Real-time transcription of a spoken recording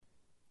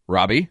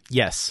Robbie?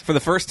 Yes. For the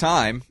first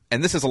time,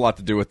 and this has a lot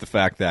to do with the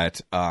fact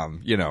that,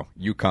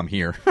 you come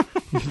here.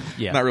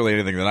 Yeah. Not really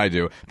anything that I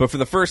do. But for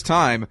the first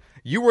time,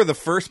 you were the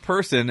first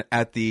person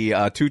at the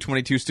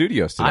 222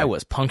 studios today. I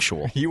was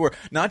punctual. You were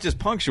not just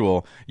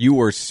punctual, you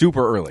were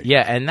super early.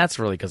 Yeah, and that's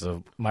really because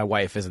of my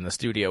wife is in the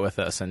studio with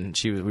us, and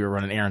we were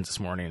running errands this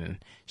morning, and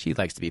she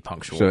likes to be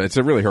punctual. So it's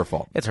really her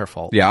fault. It's her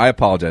fault. Yeah, I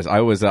apologize.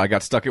 I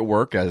got stuck at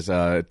work, as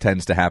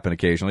tends to happen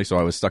occasionally. So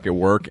I was stuck at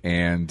work,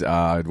 and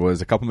it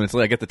was a couple minutes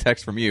late. I get the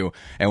text from you,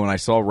 and when I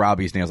saw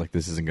Robbie's name, I was like,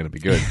 "This isn't going to be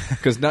good,"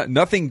 because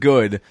nothing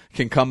good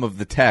can come of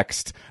the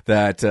text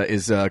that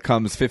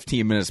comes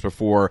 15 minutes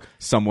before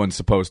someone's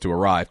supposed to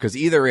arrive. Because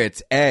either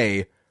it's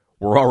A,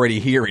 we're already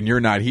here and you're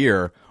not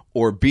here,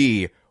 or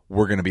B,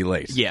 we're going to be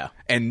late. Yeah.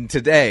 And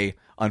today,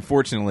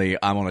 unfortunately,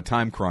 I'm on a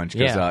time crunch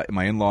because Yeah.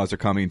 my in-laws are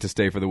coming to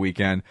stay for the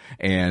weekend,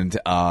 and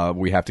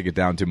we have to get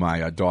down to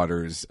my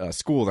daughter's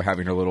school. They're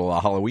having her little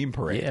Halloween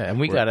parade. Yeah, and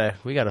we gotta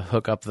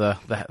hook up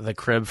the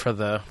crib for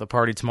the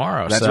party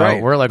tomorrow. That's so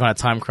right. We're like on a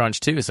time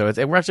crunch too. So it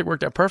actually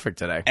worked out perfect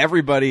today.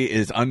 Everybody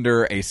is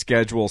under a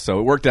schedule, so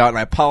it worked out. And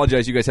I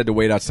apologize, you guys had to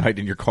wait outside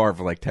in your car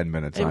for like 10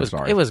 minutes. I'm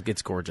sorry.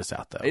 It's gorgeous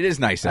out though. It is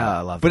nice out.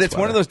 I love but this it's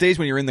one of weather. those days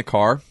when you're in the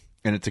car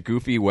and it's a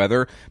goofy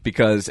weather,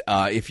 because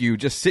if you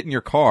just sit in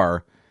your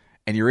car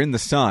and you're in the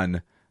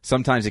sun,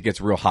 sometimes it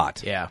gets real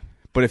hot. Yeah.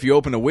 But if you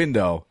open a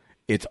window,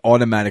 it's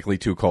automatically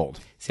too cold.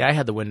 See, I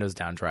had the windows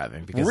down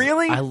driving because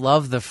Really? I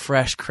love the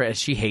fresh,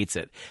 crisp. She hates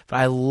it, but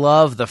I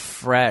love the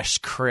fresh,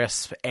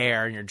 crisp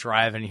air. And you're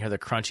driving, and you hear the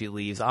crunchy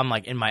leaves. I'm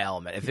like in my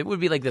element. If it would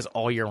be like this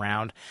all year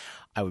round,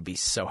 I would be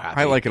so happy.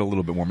 I like it a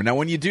little bit warmer. Now,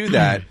 when you do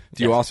that,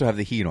 do you also have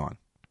the heat on?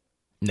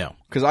 No.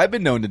 Because I've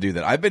been known to do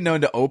that. I've been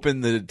known to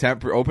open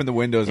the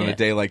windows on a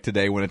day like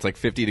today when it's like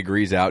 50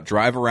 degrees out,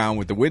 drive around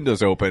with the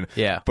windows open,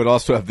 but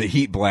also have the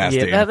heat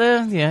blasting.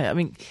 Yeah, I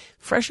mean,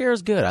 fresh air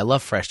is good. I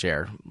love fresh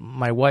air.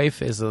 My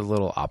wife is a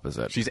little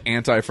opposite. She's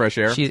anti-fresh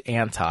air? She's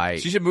anti.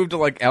 She should move to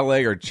like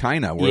L.A. or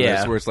China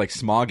where it's like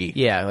smoggy.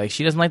 Yeah, like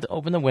she doesn't like to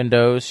open the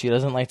windows. She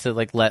doesn't like to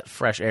like let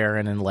fresh air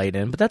in and light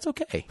in, but that's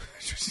okay.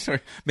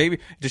 Sorry, maybe,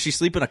 does she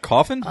sleep in a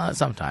coffin?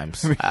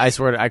 Sometimes. I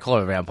swear, I call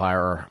her a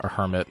vampire or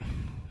hermit.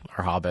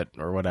 Or Hobbit,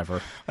 or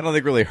whatever. I don't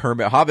think really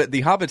Hobbit.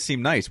 The Hobbits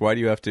seem nice. Why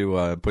do you have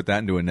to put that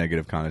into a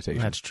negative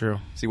connotation? That's true.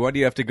 See, why do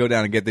you have to go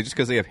down and get there just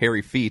because they have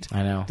hairy feet?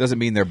 I know. Doesn't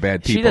mean they're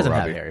bad people. She doesn't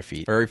Robbie. have hairy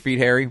feet. Hairy feet,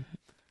 Harry.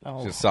 Oh,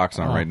 She has socks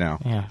on right now.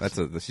 Yeah,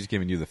 She's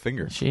giving you the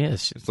finger. She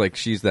is. It's like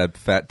she's that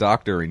fat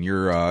doctor, and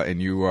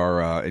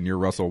you're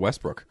Russell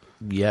Westbrook.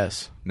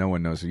 Yes. No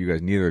one knows.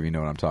 Neither of you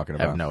know what I'm talking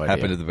about. I have no idea.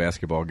 Happened at the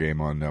basketball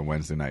game on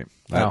Wednesday night.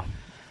 No.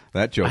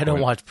 That joke. I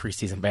don't watch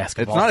preseason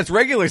basketball. It's not. It's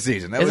regular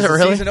season. That Is was it the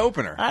really? season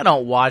opener. I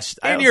don't watch.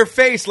 In your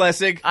face,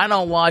 Lessig. I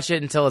don't watch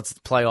it until it's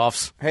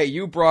playoffs. Hey,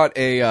 you brought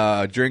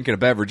a drink and a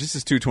beverage. This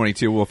is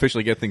 222. We'll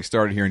officially get things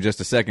started here in just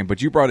a second.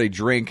 But you brought a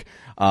drink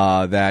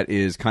that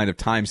is kind of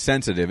time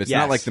sensitive. It's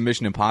not like the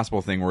Mission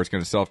Impossible thing where it's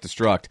going to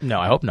self-destruct. No,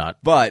 I hope not.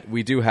 But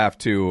we do have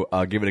to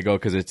give it a go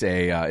because it's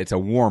a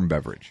warm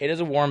beverage. It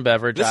is a warm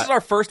beverage. This is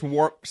our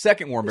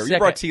second warm beverage. You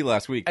brought tea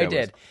last week. I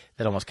did.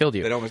 That almost killed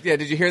you.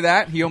 Did you hear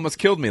that? He almost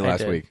killed me last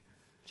did. week.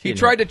 He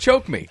tried to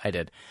choke me. I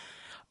did.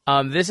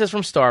 This is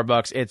from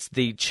Starbucks. It's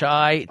the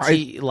chai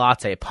tea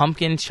latte,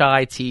 pumpkin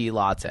chai tea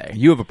latte.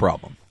 You have a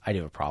problem. I do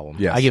have a problem.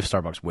 Yes. I give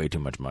Starbucks way too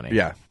much money.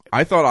 Yeah.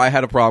 I thought I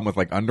had a problem with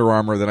like Under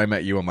Armour. Then I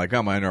met you. I'm like,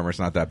 oh, my Under Armour's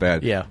not that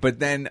bad. Yeah. But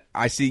then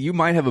I see you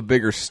might have a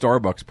bigger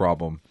Starbucks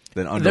problem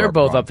than Under Armour. They're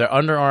both problem. up there.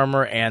 Under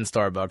Armour and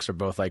Starbucks are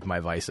both like my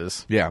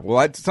vices. Yeah. Well,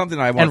 it's something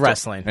I want. And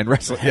wrestling. And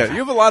wrestling. Yeah. You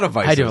have a lot of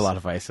vices. I do have a lot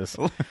of vices.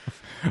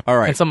 All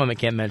right. And some of them I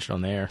can't mention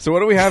on the air. So what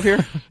do we have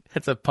here?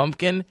 It's a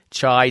pumpkin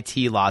chai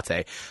tea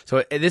latte.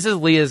 So this is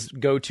Leah's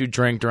go-to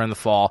drink during the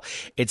fall.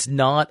 It's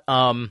not.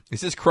 Is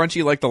this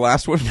crunchy like the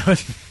last one?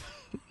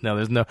 No,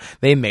 there's no.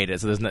 They made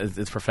it, so there's no.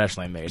 It's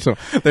professionally made. So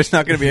there's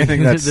not going to be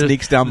anything that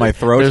sneaks down my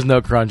throat. There's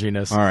no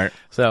crunchiness. All right.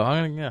 So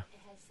I'm gonna.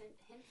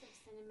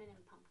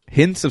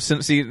 Hints of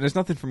cinnamon. See, there's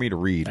nothing for me to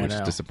read, which is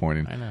know.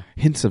 disappointing. I know.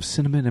 Hints of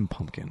cinnamon and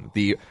pumpkin.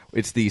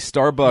 It's the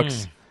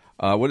Starbucks.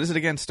 What is it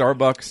again?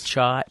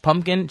 Starbucks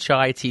Pumpkin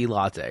chai tea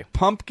latte.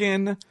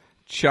 pumpkin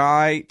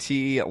chai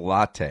tea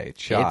latte.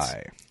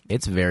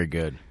 It's very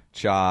good.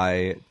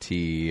 Chai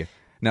tea.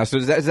 Now, so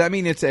does that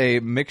mean it's a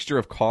mixture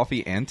of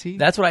coffee and tea?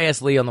 That's what I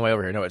asked Lee on the way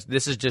over here. No,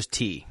 this is just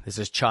tea. This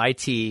is chai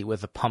tea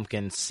with a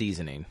pumpkin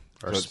seasoning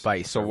or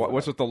spice. So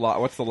what's the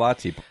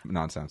latte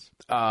nonsense?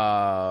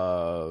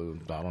 I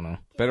don't know.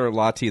 Better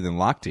latte than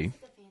latte.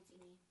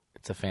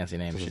 It's a fancy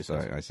name. She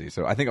says. I see.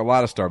 So I think a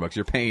lot of Starbucks,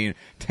 you're paying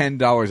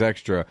 $10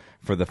 extra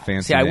for the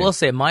fancy See, I name. will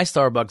say my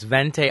Starbucks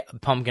Venti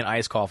pumpkin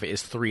iced coffee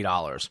is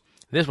 $3.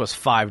 This was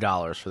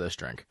 $5 for this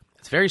drink.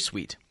 It's very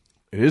sweet.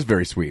 It is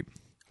very sweet.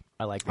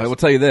 I like this. I will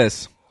tell you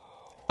this.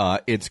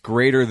 It's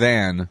greater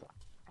than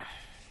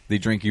the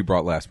drink you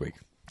brought last week.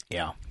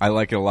 Yeah. I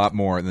like it a lot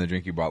more than the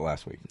drink you brought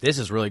last week. This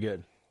is really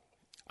good.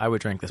 I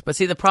would drink this. But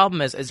see, the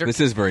problem is This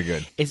is very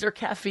good. Is there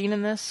caffeine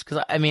in this?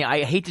 Because, I mean,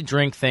 I hate to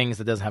drink things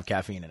that doesn't have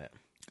caffeine in it.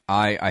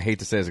 I hate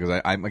to say this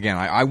because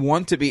I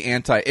want to be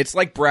anti. It's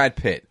like Brad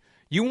Pitt.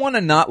 You want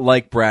to not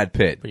like Brad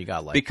Pitt, But you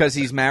gotta like because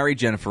he's married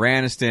Jennifer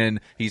Aniston.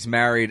 He's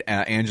married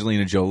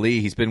Angelina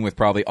Jolie. He's been with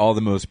probably all the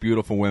most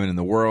beautiful women in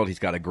the world. He's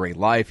got a great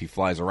life. He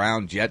flies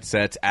around, jet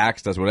sets,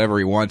 acts, does whatever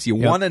he wants. You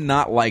want to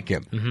not like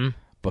him,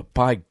 but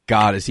by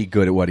God, is he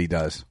good at what he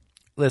does?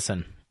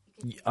 Listen,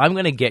 I'm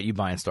going to get you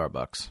buying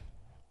Starbucks.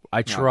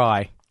 I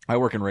try. I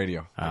work in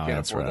radio. Oh, I can't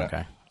that's afford right. that.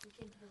 Okay.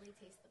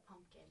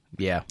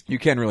 Yeah. You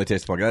can really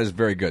taste the pumpkin. That is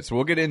very good. So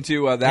we'll get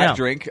into that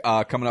drink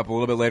coming up a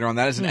little bit later on.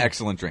 That is an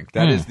excellent drink.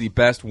 That is the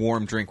best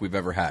warm drink we've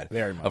ever had.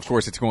 Very much. Of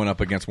course, it's going up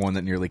against one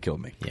that nearly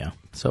killed me. Yeah.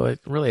 So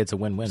it's a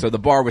win-win. So the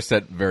bar was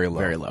set very low.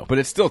 Very low. But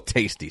it's still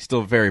tasty.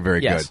 Still very,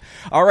 very Yes. good.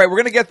 All right, we're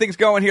going to get things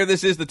going here.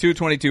 This is the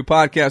 222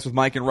 podcast with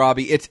Mike and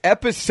Robbie. It's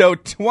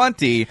episode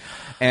 20,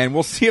 and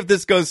we'll see if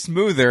this goes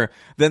smoother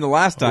than the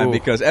last time Ooh.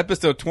 because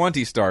episode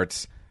 20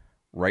 starts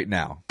right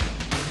now.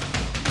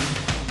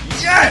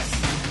 Yes!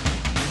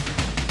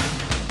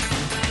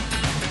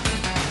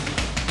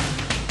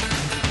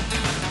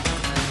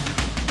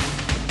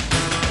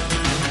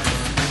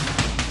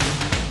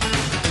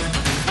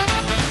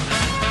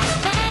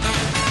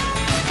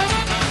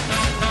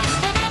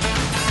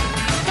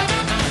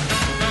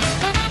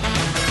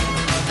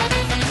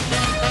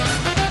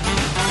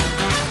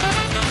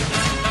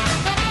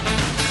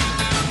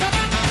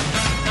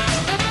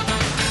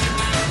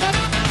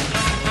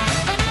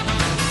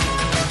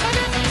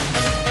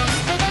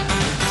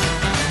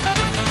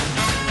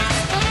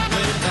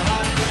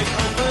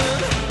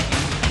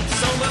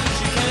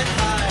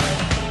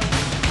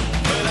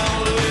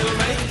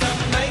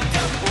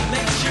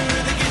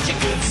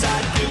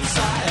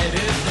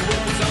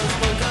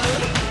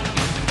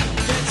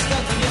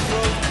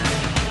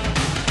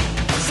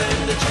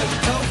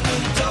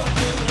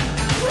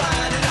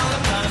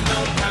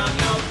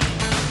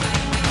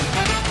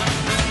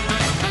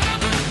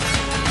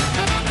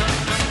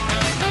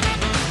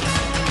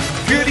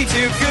 Goody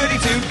two, goody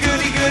two,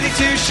 goody goody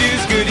two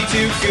shoes. Goody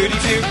two, goody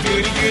two,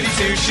 goody goody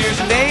two shoes.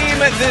 Name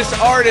this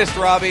artist,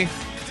 Robbie.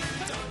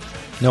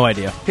 No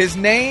idea. His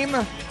name,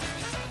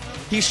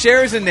 he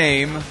shares a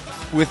name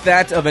with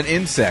that of an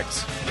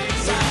insect.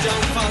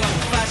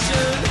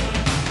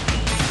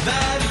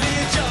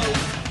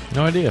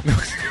 No idea.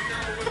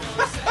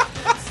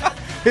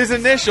 His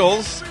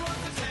initials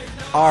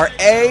are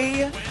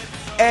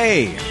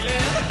A.A.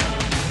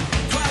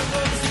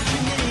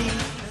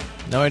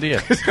 No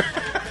idea.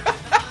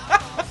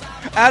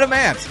 Adam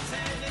Ant.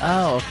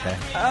 Oh, okay.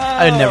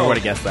 I never would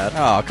have guessed that.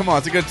 Oh, come on.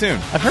 It's a good tune.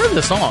 I've heard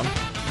the song.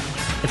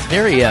 It's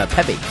very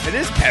peppy. It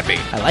is peppy.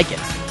 I like it.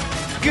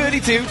 Goody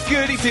two,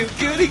 goody two,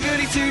 goody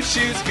goody two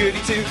shoes. Goody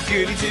two,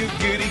 goody two,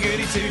 goody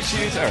goody two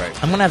shoes. All right.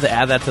 I'm going to have to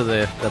add that to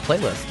the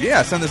playlist.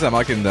 Yeah, send this up.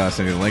 I can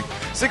send you the link.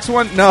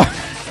 61. No.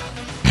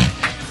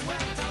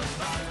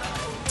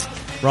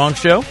 Wrong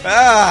show?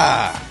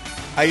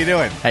 How you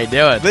doing? How you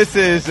doing? This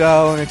is,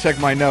 let me check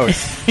my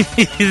notes.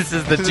 This is the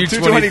This is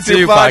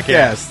 222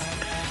 podcast.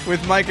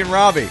 with Mike and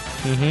Robbie.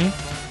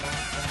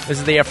 This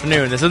is the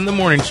afternoon. This isn't the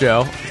morning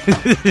show.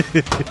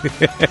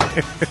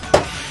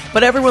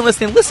 But everyone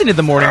listening, listen to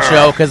the morning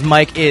show because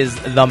Mike is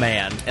the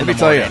man. Let me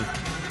tell you,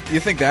 you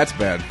think that's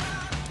bad?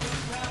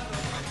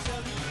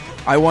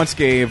 I once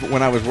gave,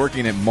 when I was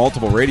working at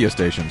multiple radio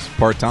stations,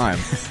 part-time,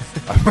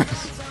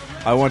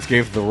 I once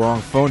gave the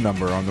wrong phone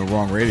number on the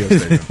wrong radio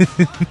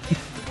station.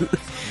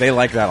 They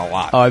like that a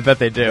lot. Oh, I bet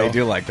they do. They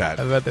do like that.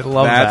 I bet they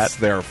love that. That's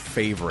their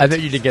favorite. I bet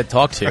you did get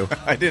talked to.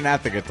 I didn't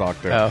have to get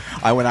talked to. Oh.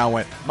 I went out and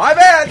went, my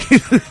bad!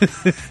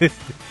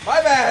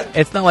 My bad!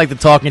 It's not like the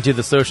talking to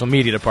the social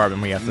media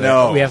department. We have to.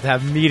 No. We have to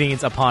have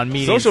meetings upon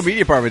meetings. Social media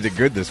department did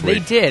good this They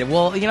week. did.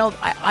 Well, you know,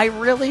 I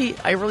really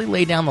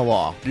laid down the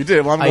law. You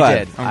did? Well, I'm I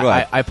glad. did. I'm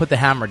glad. I put the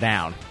hammer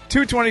down.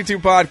 222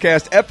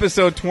 podcast,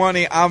 episode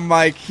 20. I'm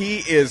Mike. He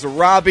is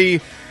Robbie.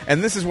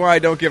 And this is where I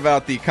don't give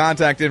out the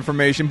contact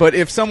information. But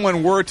if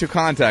someone were to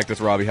contact us,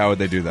 Robbie, how would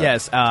they do that?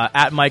 Yes,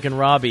 at Mike and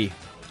Robbie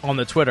on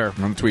the Twitter.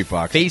 On the tweet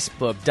box.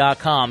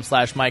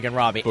 Facebook.com/Mike and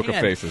Robbie. Book of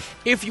And Faces.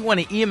 If you want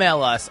to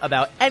email us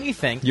about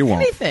anything. You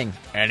won't.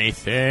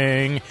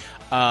 Anything.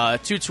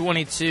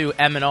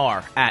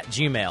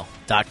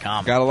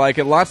 222mnr@gmail.com. Gotta like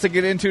it. Lots to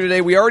get into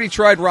today. We already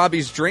tried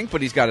Robbie's drink,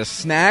 but he's got a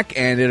snack,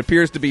 and it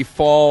appears to be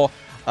fall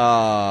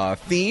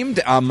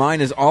themed.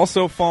 Mine is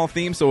also fall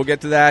themed, so we'll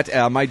get to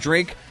that. My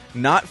drink,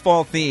 not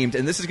fall themed,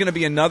 and this is going to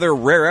be another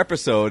rare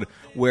episode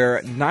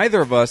where neither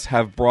of us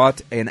have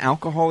brought an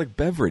alcoholic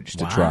beverage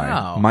to try.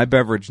 Wow. My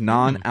beverage,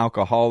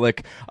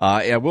 non-alcoholic.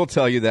 I will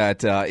tell you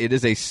that it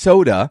is a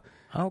soda,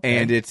 Okay.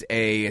 and it's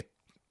a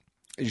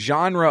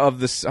genre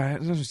of the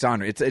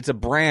genre. It's a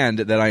brand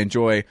that I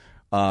enjoy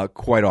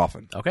quite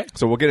often. Okay.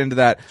 So we'll get into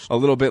that a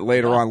little bit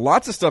later on.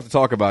 Lots of stuff to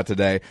talk about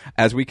today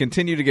as we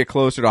continue to get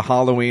closer to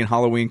Halloween.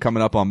 Halloween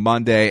coming up on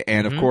Monday.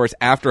 And, of course,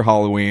 after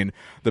Halloween,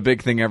 the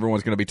big thing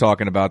everyone's going to be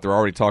talking about, they're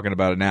already talking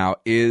about it now,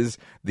 is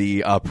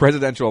the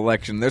presidential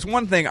election. There's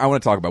one thing I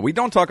want to talk about. We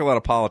don't talk a lot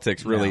of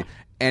politics really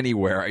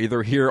anywhere,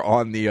 either here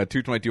on the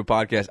 222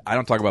 podcast. I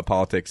don't talk about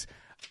politics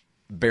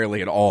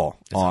barely at all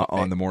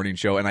on the morning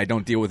show, and I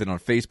don't deal with it on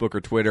Facebook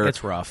or Twitter.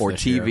 It's rough or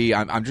this TV. year.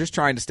 I'm just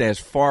trying to stay as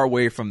far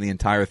away from the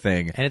entire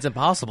thing. And it's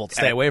impossible to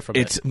stay away from it.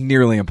 It's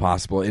nearly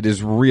impossible. It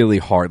is really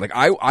hard. Like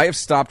I have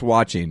stopped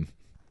watching.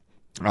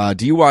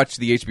 Do you watch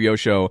the HBO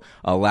show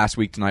Last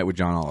Week Tonight with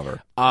John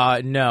Oliver?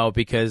 No,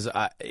 because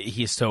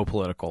he's so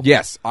political.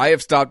 Yes, I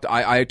have stopped.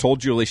 I told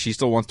Julie, she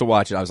still wants to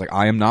watch it. I was like,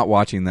 I am not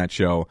watching that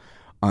show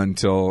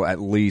until at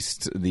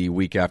least the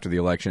week after the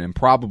election, and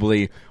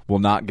probably will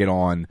not get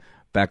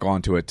back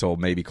onto it till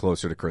maybe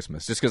closer to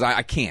Christmas, just because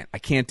I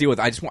can't deal with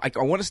it. I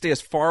want to stay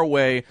as far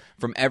away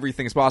from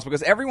everything as possible,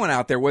 because everyone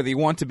out there, whether you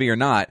want to be or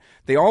not,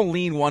 they all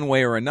lean one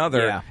way or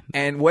another. Yeah.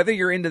 And whether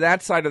you're into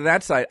that side or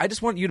that side, I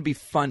just want you to be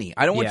funny.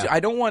 I don't want Yeah.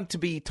 I don't want to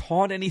be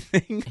taught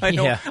anything. I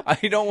Yeah.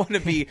 don't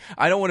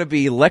want to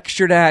be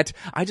lectured at.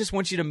 I just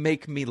want you to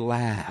make me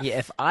laugh. Yeah,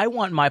 if I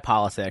want my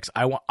politics,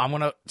 I'm going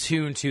to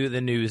tune to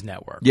the news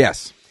network.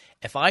 Yes.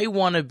 If I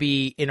want to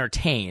be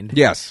entertained,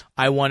 Yes.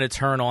 I want to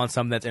turn on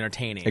something that's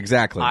entertaining.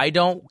 Exactly. I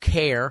don't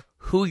care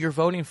who you're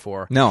voting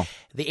for. No.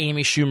 The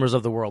Amy Schumers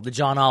of the world, the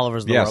John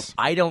Olivers of the Yes. world.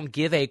 I don't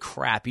give a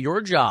crap.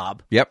 Your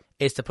job Yep.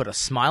 is to put a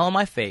smile on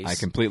my face. I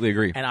completely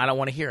agree. And I don't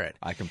want to hear it.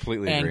 I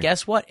completely And agree.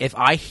 guess what? If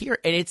I hear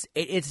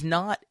it's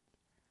not,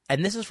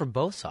 and this is from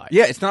both sides.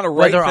 Yeah, it's not a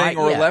right thing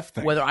or a left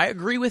thing. Whether I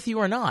agree with you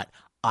or not,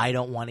 I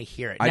don't want to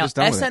hear it. I Now, just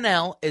don't with it.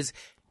 SNL is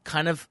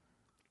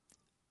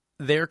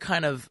they're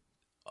kind of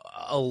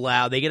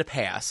allowed, they get a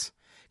pass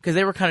because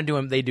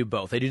they do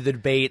both. They do the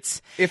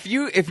debates. If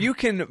you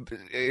can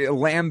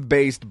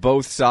lambaste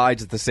both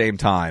sides at the same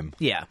time,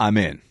 Yeah. I'm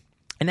in.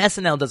 And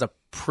SNL does a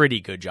pretty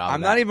good job. I'm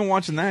of not that. even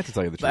watching that, to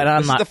tell you the truth. But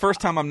I'm This not- is the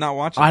first time I'm not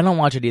watching. I don't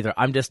watch it either.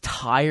 I'm just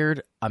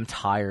tired. I'm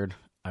tired.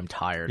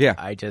 Yeah.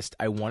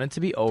 I want it to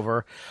be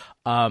over.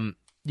 And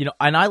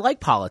I like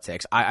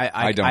politics.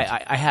 I don't.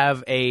 I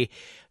have a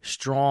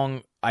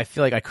strong. I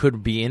feel like I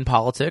could be in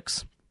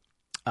politics,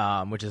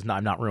 which is not.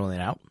 I'm not ruling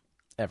it out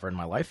ever in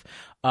my life.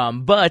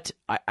 But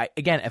I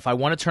again, if I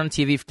want to turn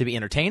TV to be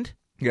entertained,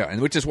 Yeah,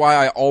 and which is why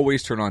I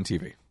always turn on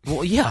TV.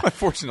 well, yeah.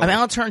 Unfortunately. I mean,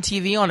 I'll turn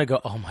TV on and go,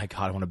 oh my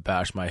God, I want to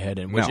bash my head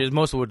in, which No. is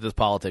most of what this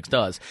politics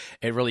does.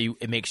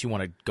 It makes you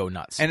want to go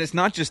nuts. And it's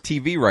not just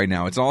TV right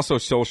now. It's also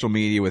social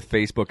media with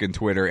Facebook and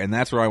Twitter, and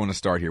that's where I want to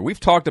start here. We've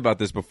talked about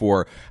this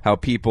before, how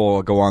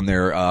people go on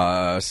their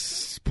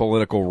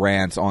political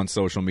rants on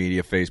social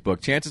media,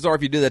 Facebook. Chances are,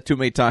 if you do that too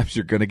many times,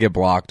 you're going to get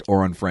blocked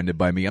or unfriended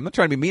by me. I'm not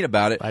trying to be mean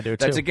about it. I do,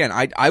 That's, too. again,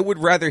 I would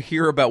rather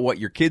hear about what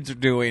your kids are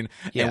doing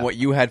Yeah. and what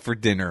you had for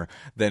dinner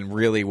than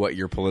really what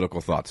your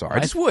political thoughts are. I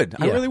just would.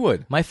 I Yeah. really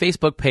would. My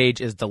Facebook page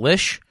is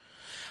Delish.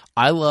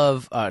 I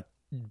love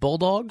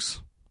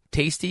Bulldogs,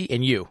 Tasty,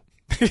 and you.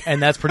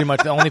 And that's pretty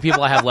much the only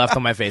people I have left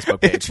on my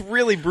Facebook page. It's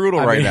really brutal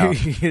I right mean, now.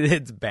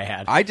 It's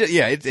bad.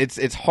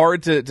 It's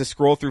hard to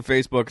scroll through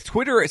Facebook.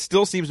 Twitter, it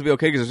still seems to be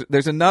okay because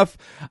there's enough.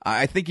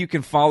 I think you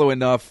can follow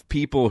enough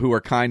people who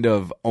are kind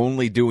of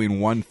only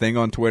doing one thing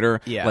on Twitter,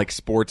 Yeah. like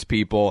sports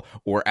people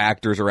or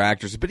actors or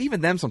actresses. But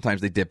even them,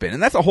 sometimes they dip in,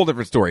 and that's a whole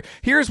different story.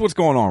 Here's what's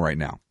going on right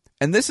now.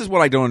 And this is what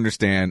I don't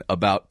understand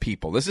about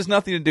people. This has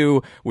nothing to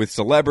do with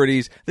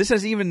celebrities. This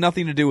has even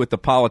nothing to do with the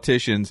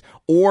politicians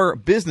or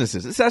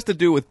businesses. This has to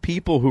do with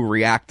people who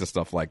react to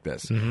stuff like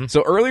this. Mm-hmm.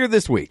 So earlier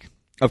this week,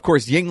 of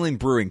course, Yuengling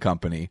Brewing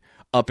Company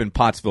up in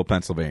Pottsville,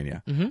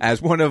 Pennsylvania. Mm-hmm.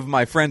 As one of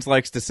my friends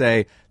likes to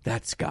say,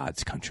 that's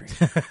God's country.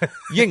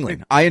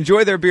 Yuengling. I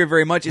enjoy their beer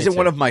very much. Is it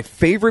one of my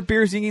favorite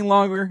beers, Yuengling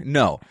Lager?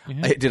 No.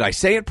 Did I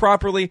say it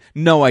properly?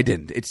 No, I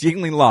didn't. It's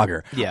Yuengling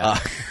Lager. Yeah.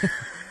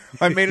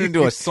 I made it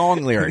into a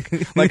song lyric,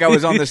 like I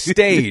was on the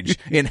stage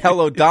in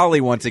Hello Dolly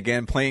once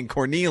again, playing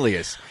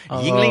Cornelius.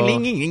 Yingling,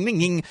 ling, ying,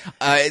 ying, ying.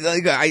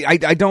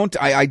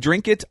 I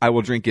drink it. I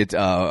will drink it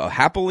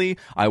happily.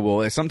 I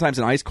will sometimes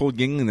an ice cold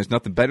Yingling. There's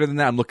nothing better than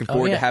that. I'm looking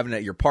forward yeah. to having it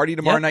at your party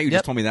tomorrow Yep, night. You yep.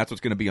 just told me that's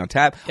what's going to be on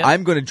tap. Yep.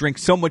 I'm going to drink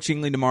so much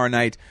Yingling tomorrow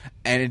night,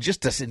 and it just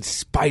does, in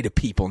spite of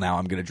people now,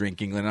 I'm going to drink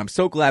Yingling. And I'm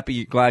so glad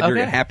you're Okay. going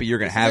to happy you're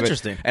going to This is have it.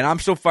 interesting. And I'm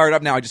so fired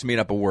up now. I just made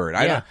up a word.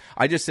 Yeah.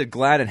 I just said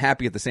glad and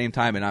happy at the same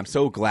time, and I'm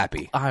so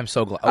glappy. I'm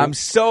so glad. I'm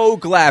so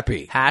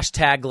glappy.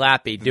 Hashtag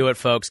Glappy. Do it,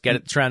 folks. Get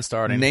it trend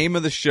starting. Name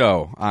of the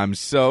show. I'm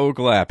so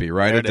glappy.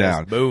 Write There it it is.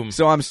 down. Boom.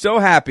 So I'm so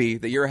happy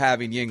that you're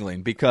having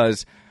Yuengling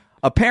because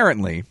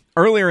apparently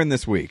earlier in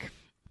this week,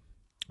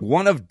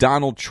 one of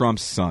Donald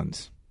Trump's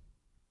sons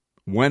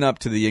went up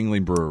to the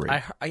Yuengling Brewery.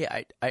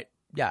 I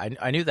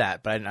knew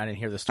that, but I didn't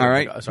hear the story. All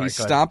right. Sorry, He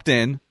go ahead. stopped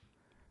in.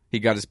 He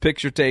got his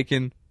picture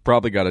taken,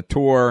 probably got a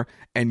tour,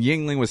 and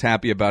Yuengling was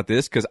happy about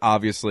this because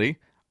obviously,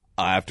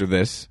 after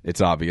this,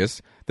 it's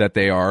obvious that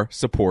they are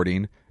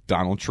supporting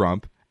Donald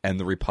Trump and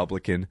the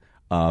Republican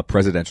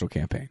presidential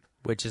campaign.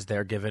 Which is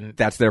their given.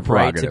 That's their right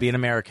prerogative. to be an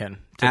American. To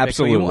pick who you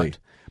Absolutely. want.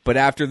 But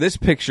after this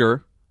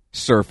picture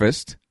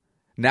surfaced,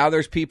 now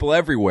there's people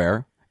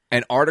everywhere,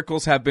 and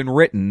articles have been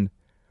written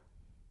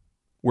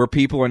where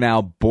people are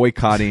now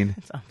boycotting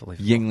It's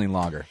unbelievable. Yuengling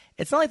Lager.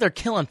 It's not like they're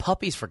killing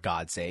puppies, for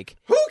God's sake.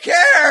 Who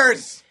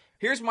cares?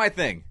 Here's my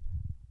thing.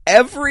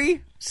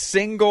 Every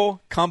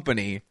single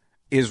company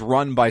is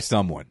run by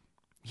someone.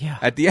 Yeah.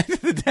 At the end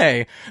of the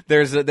day,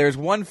 there's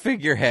one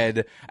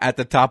figurehead at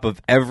the top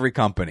of every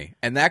company,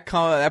 and that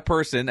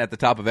person at the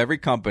top of every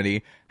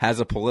company has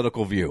a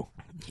political view.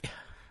 Yeah.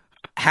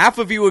 Half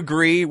of you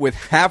agree with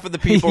half of the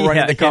people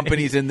running the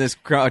companies in this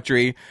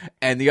country,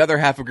 and the other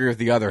half agree with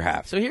the other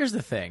half. So here's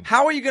the thing.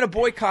 How are you going to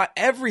boycott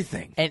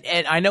everything?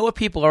 And I know what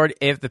people are.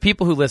 If the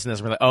people who listen to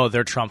this are like, oh,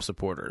 they're Trump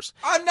supporters.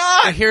 I'm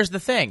not. But here's the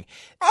thing.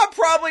 I'm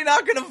probably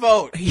not going to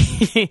vote.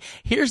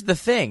 Here's the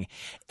thing.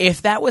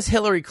 If that was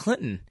Hillary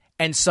Clinton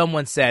and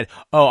someone said,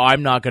 oh,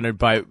 I'm not going to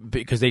buy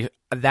because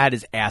that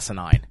is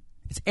asinine.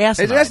 It's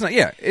asinine. It's asinine.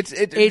 Yeah,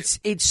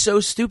 it's so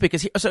stupid.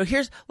 Because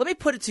let me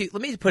put it to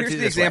Here's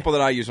the example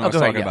that I used when I was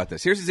talking about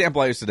this. Here's the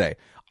example I used today.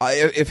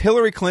 If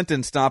Hillary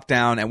Clinton stopped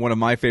down at one of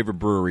my favorite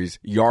breweries,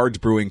 Yards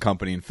Brewing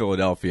Company in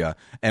Philadelphia,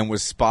 and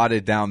was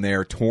spotted down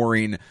there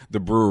touring the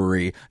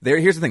brewery,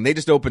 here's the thing: they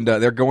just opened.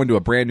 They're going to a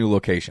brand new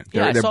location.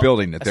 They're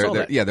building it.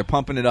 They're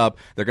pumping it up.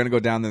 They're going to go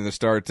down there and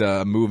start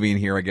moving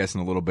here, I guess,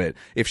 in a little bit.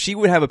 If she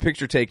would have a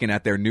picture taken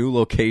at their new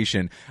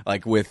location,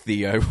 like with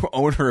the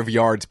owner of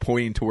Yards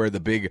pointing to where the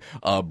big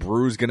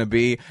brew is going to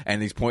be,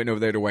 and he's pointing over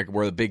there to where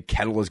the big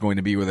kettle is going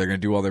to be, where they're going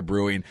to do all their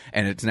brewing,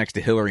 and it's next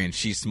to Hillary, and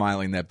she's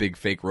smiling, that big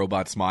fake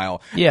robot smile.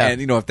 Yeah.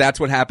 And, if that's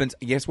what happens,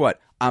 guess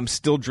what? I'm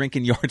still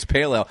drinking Yards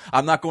Pale Ale.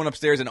 I'm not going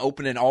upstairs and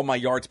opening all my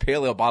Yards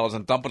Pale Ale bottles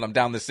and dumping them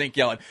down the sink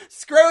yelling,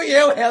 screw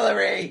you,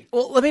 Hillary!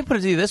 Well, let me put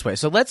it to you this way.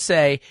 So let's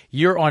say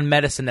you're on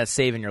medicine that's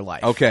saving your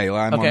life. Okay, well,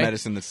 I'm on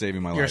medicine that's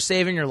saving my life. You're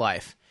saving your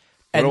life.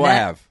 What do I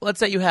have? Let's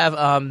say you have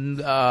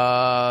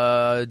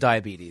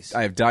diabetes.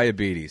 I have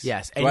diabetes.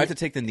 Yes. Do I have to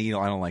take the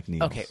needle? I don't like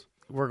needles. Okay,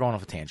 we're going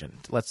off a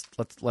tangent. Let's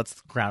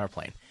ground our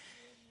plane.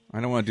 I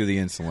don't want to do the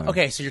insulin.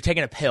 Okay, so you're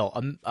taking a pill,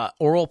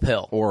 oral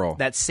pill. Oral.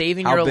 That's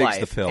saving How your big's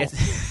life. the pill?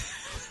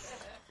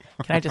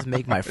 Can I just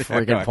make my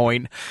friggin'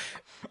 point?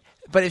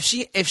 But if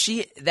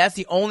she that's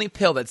the only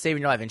pill that's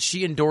saving your life, and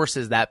she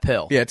endorses that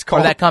pill, it's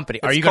called or that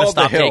company, are you going to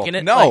stop taking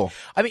it? No,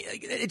 I mean,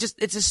 it's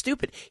just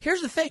stupid.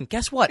 Here's the thing.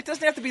 Guess what? It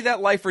doesn't have to be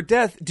that life or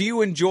death. Do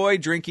you enjoy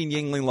drinking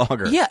Yingling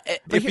Lager? Yeah.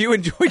 If you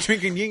enjoy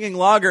drinking Yingling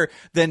Lager,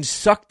 then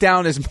suck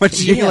down as much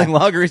Yingling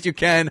Lager as you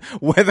can,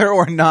 whether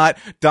or not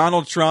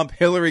Donald Trump,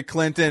 Hillary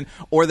Clinton,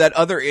 or that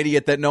other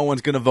idiot that no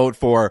one's going to vote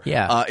for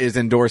is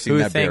endorsing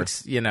that beer. Who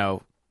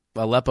thinks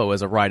Aleppo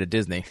is a ride at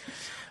Disney?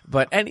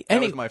 But that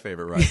was my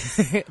favorite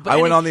ride. I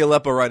went on the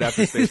Aleppo ride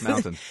after Space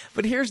Mountain.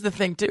 But here's the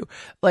thing, too.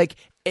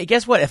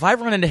 Guess what? If I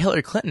run into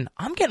Hillary Clinton,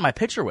 I'm getting my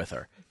picture with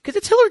her. Because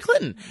it's Hillary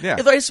Clinton. Yeah.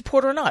 If I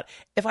support her or not.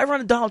 If I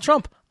run into Donald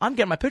Trump, I'm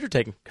getting my picture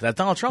taken. Because that's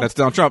Donald Trump. That's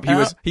Donald Trump.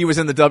 He was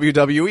in the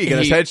WWE getting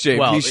his head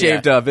shaved. He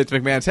shaved Vince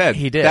McMahon's head.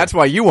 He did. That's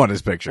why you want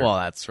his picture. Well,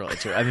 that's really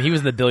true. I mean, he was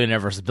in the billionaire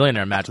versus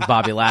billionaire match with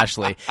Bobby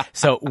Lashley.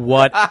 So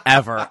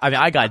whatever. I mean,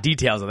 I got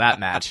details of that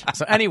match.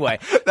 So anyway.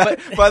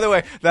 By the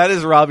way, that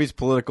is Robbie's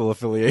political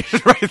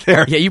affiliation right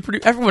there. Yeah,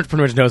 everyone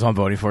pretty much knows who I'm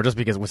voting for. Just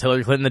because was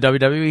Hillary Clinton in the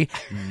WWE?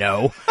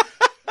 No.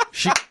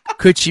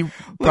 Could she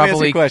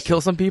probably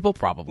kill some people?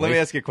 Probably. Let me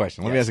ask you a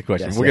question. Yes,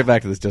 we'll get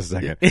back to this just a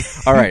second.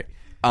 All right.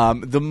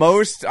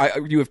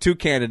 You have two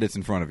candidates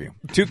in front of you.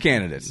 Two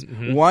candidates.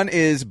 Mm-hmm. One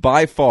is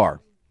by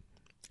far,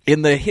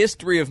 in the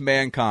history of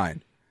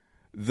mankind,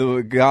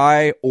 the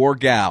guy or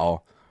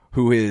gal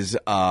who is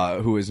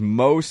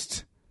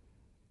most,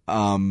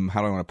 how do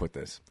I want to put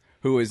this?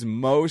 Who is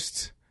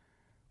most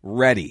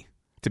ready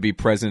to be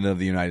president of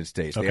the United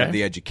States. They have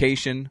the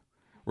education,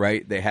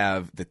 right? They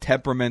have the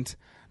temperament.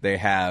 They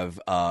have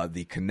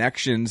the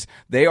connections.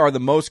 They are the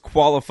most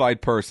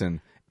qualified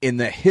person in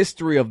the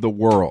history of the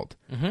world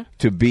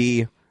to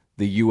be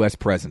the U.S.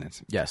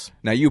 president. Yes.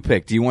 Now, you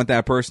pick. Do you want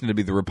that person to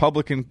be the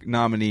Republican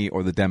nominee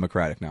or the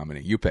Democratic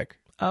nominee? You pick.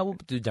 We'll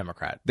do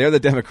Democrat. They're the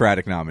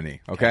Democratic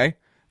nominee, okay?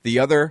 The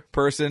other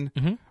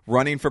person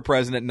running for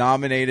president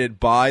nominated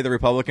by the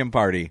Republican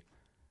Party,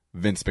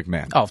 Vince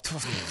McMahon. Oh,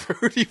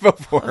 who do you vote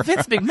for?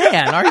 Vince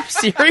McMahon. Are you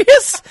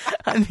serious?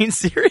 I mean,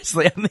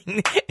 seriously. I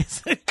mean,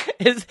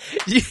 is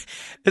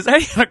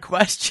that even a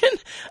question?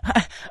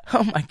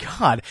 Oh my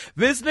God,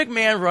 Vince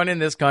McMahon running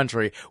this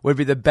country would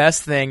be the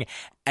best thing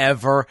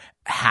ever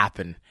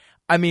happen.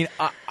 I mean,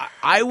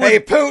 I would. Hey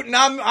Putin,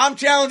 I'm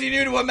challenging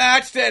you to a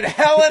match at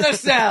Hell in a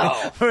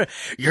Cell.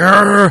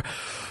 You're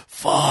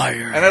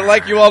fired. And I'd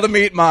like you all to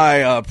meet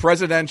my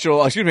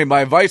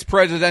my vice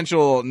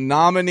presidential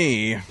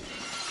nominee.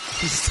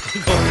 You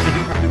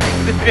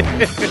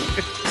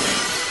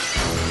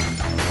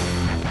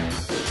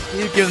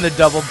give him the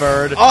double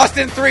bird.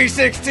 Austin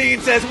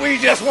 316 says we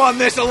just won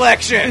this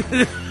election.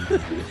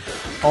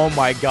 Oh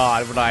my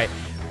God!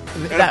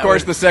 And of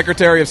course, the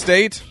Secretary of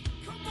State.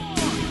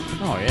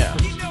 Oh yeah,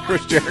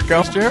 Chris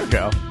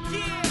Jericho.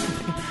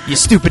 You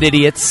stupid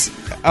idiots.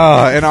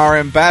 And our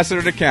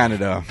ambassador to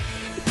Canada.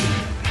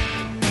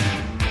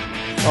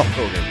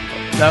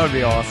 Oh, that would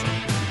be awesome.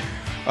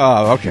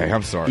 Oh, okay.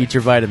 I'm sorry. Eat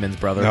your vitamins,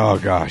 brother. Oh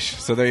gosh.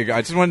 So there you go.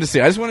 I just wanted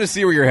to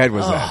see where your head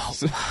was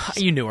at.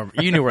 You knew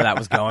where that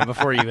was going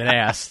before you even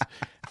asked.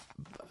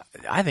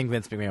 I think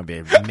Vince McMahon would be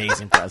an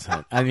amazing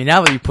president. I mean,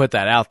 now that you put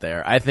that out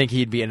there, I think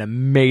he'd be an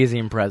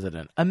amazing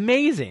president.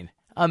 Amazing.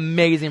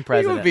 Amazing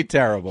president. He would be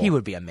terrible. He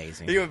would be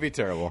amazing. He would be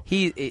terrible.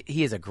 He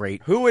is a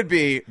great. Who would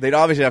be? They'd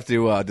obviously have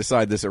to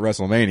decide this at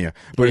WrestleMania.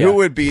 But Yeah. who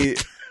would be?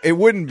 It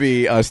wouldn't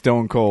be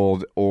Stone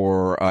Cold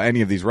or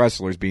any of these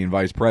wrestlers being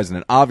vice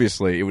president.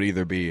 Obviously, it would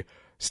either be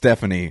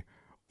Stephanie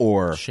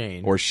or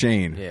Shane.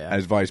 Yeah.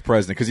 as vice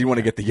president because you want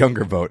to get the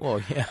younger vote.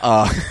 Well,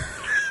 yeah.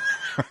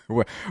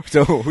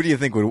 So who do you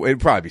think would?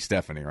 It'd probably be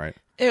Stephanie, right?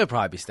 It would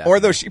probably be Stephanie. Or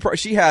though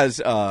she has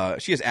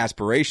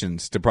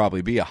aspirations to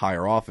probably be a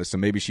higher office, so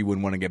maybe she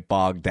wouldn't want to get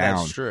bogged down.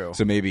 That's true.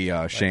 So maybe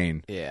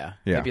Shane. Yeah.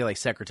 Yeah. Maybe like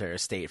Secretary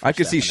of State. For I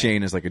could see Stephanie.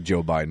 Shane as like a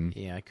Joe Biden.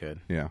 Yeah, I could.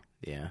 Yeah.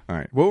 Yeah. All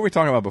right. What were we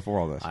talking about before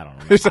all this? I don't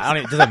know. Does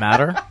it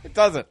matter? It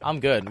doesn't. I'm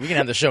good. We can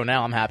end the show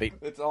now. I'm happy.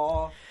 It's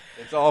all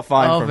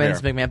fine Oh, from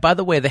Vince here. McMahon. By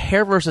the way, the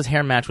hair versus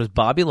hair match was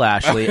Bobby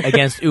Lashley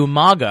against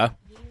Umaga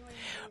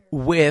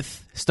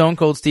with Stone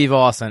Cold Steve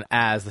Austin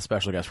as the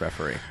special guest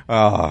referee.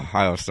 Oh,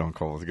 I love Stone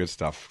Cold. Good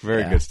stuff.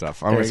 Very Yeah. good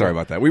stuff. I'm There you sorry go.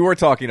 about that. We were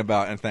talking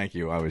about, and thank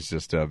you. I was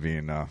just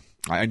being.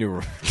 I knew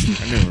where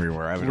we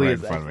were. I was right in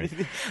front of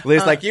me.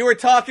 Liz, like you were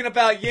talking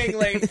about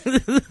Yingling.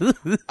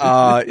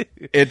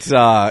 It's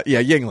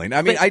Yingling.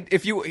 I mean,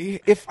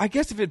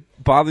 if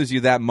it bothers you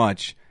that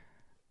much,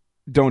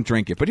 don't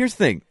drink it. But here's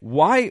the thing: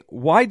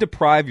 why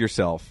deprive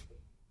yourself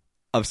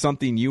of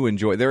something you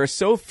enjoy? There are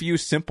so few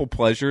simple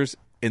pleasures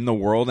in the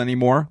world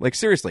anymore. Like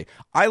seriously,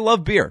 I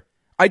love beer.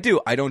 I do.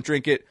 I don't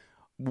drink it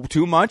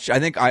too much. I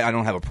think I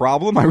don't have a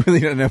problem. I really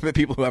don't know that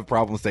people who have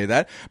problems say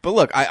that. But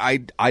look,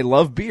 I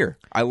love beer.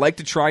 I like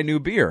to try new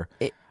beer.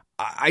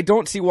 I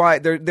don't see why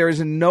there is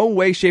in no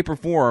way, shape, or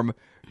form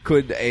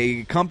could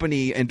a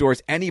company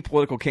endorse any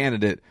political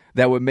candidate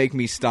that would make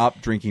me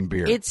stop drinking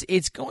beer.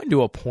 It's going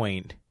to a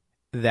point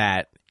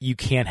that you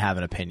can't have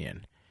an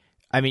opinion.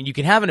 I mean, you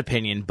can have an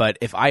opinion, but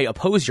if I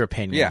oppose your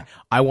opinion, Yeah.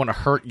 I want to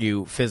hurt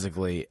you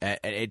physically.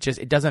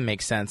 It doesn't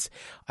make sense.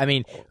 I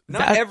mean,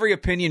 Not every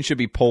opinion should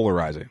be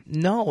polarizing.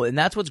 no, and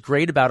that's what's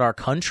great about our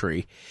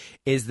country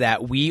is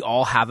that we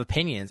all have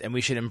opinions, and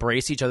we should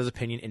embrace each other's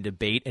opinion and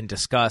debate and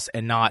discuss,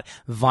 and not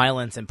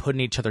violence and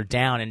putting each other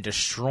down and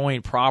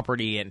destroying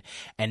property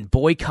and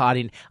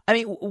boycotting. I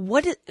mean,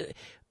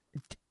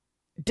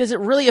 does it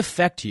really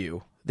affect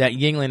you that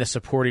Yingling is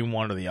supporting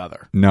one or the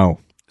other? No.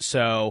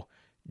 So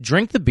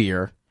drink the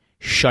beer,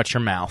 shut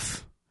your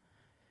mouth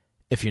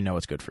if you know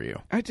it's good for you.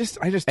 I just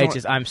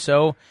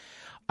don't.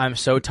 I'm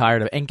so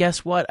tired of it. And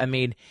guess what? I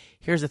mean,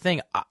 here's the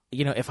thing.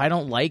 If I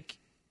don't like,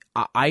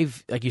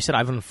 like you said,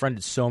 I've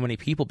unfriended so many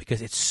people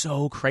because it's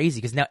so crazy.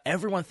 Because now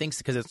everyone thinks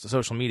because it's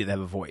social media they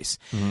have a voice.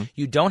 Mm-hmm.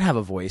 You don't have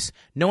a voice.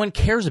 No one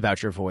cares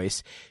about your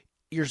voice.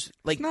 You're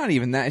like, It's not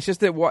even that. It's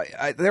just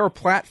that there are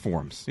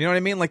platforms. You know what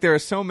I mean? Like there are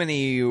so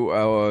many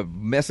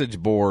message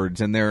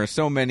boards, and there are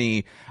so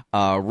many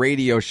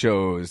radio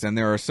shows, and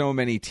there are so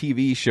many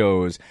TV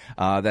shows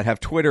that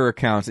have Twitter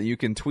accounts that you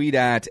can tweet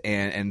at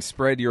and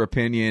spread your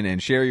opinion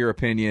and share your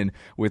opinion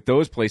with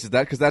those places.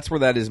 Because that's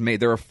where that is made.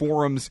 There are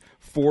forums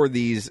for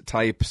these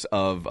types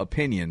of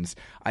opinions.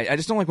 I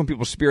just don't like when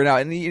people spear it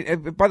out.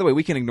 And by the way,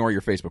 we can ignore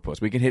your Facebook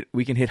post. We can hit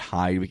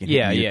hide. We can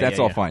hit mute. That's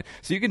all fine.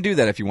 So you can do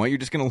that if you want. You're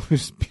just going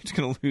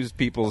to lose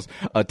people's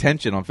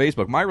attention on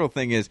Facebook. My real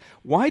thing is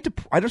I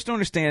just don't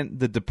understand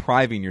the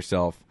depriving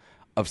yourself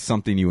of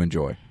something you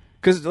enjoy.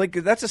 Because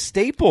that's a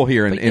staple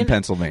here in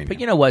Pennsylvania. But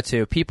you know what?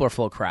 Too, people are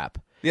full of crap.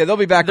 Yeah, they'll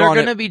be back They're on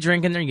going to it. be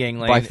drinking their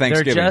Yingling by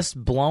Thanksgiving. They're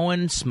just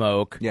blowing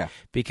smoke. Yeah.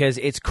 Because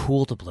it's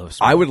cool to blow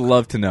smoke. I would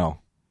love to know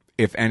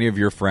if any of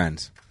your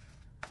friends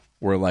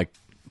were like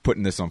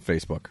putting this on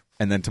Facebook,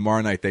 and then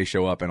tomorrow night they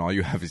show up and all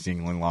you have is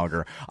Yingling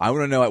Lager. I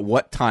want to know at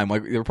what time.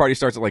 Like the party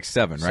starts at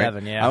 7, right?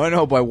 7, yeah. I want to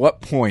know by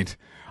what point.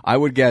 I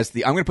would guess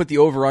I'm going to put the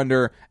over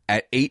under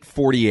at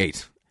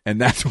 8:48. And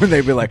that's when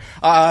they'd be like,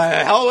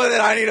 hell with it,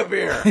 I need a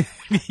beer.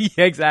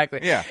 Yeah,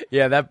 exactly. Yeah.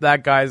 Yeah,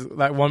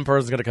 that one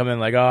person's going to come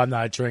in like, oh, I'm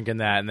not drinking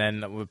that. And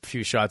then a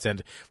few shots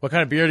in, what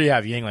kind of beer do you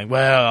have? Yingling.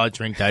 Well, I'll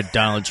drink that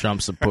Donald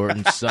Trump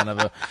supporting son of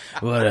a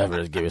whatever.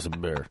 Just give us a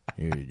beer.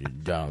 You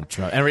Donald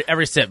Trump.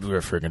 Every sip, we're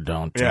freaking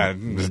Donald Yeah,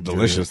 Trump. it's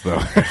delicious, though.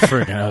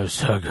 Freaking, that was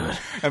so good.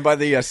 And by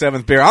the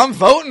 7th beer, I'm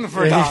voting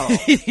for Donald.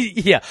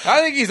 Yeah.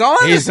 I think he's on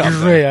to He's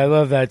something. great. I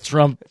love that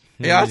Trump.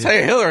 Yeah, I'll tell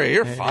you, Hillary,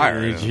 you're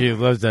fired. She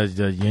loves that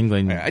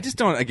Yingling. I just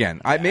don't.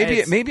 Again,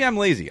 maybe I'm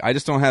lazy. I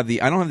just don't have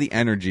the. I don't have the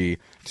energy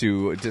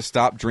to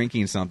stop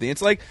drinking something.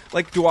 It's like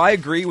do I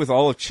agree with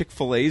all of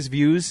Chick-fil-A's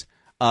views?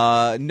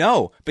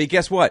 No, but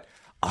guess what?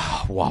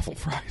 Waffle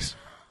fries.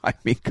 I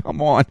mean,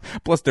 come on.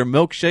 Plus their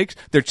milkshakes,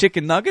 their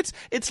chicken nuggets.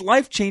 It's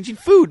life-changing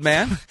food,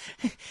 man.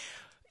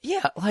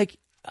 Yeah, like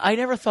I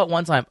never thought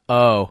one time,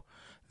 oh,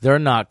 they're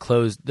not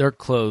closed. They're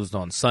closed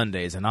on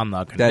Sundays, and I'm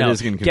not going to. That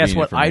is inconvenient Guess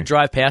what? for me. I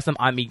drive past them.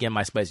 I'm eating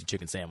my spicy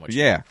chicken sandwich.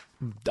 Yeah.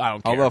 I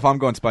don't care. Although if I'm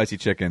going spicy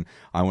chicken,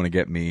 I want to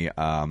get me.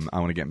 I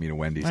want to get me to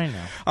Wendy's. I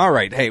know. All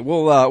right. Hey,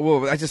 well,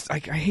 I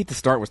hate to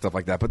start with stuff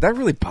like that, but that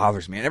really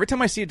bothers me. And every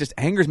time I see it, it just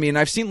angers me. And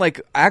I've seen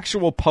like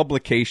actual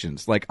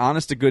publications, like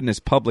honest to goodness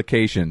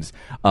publications,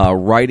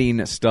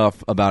 writing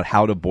stuff about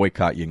how to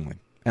boycott Yingling,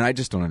 and I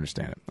just don't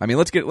understand it. I mean,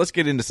 let's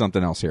get into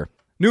something else here.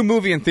 New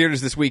movie in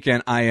theaters this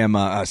weekend I am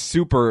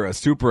super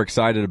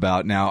excited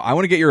about. Now, I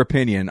want to get your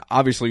opinion.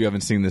 Obviously, you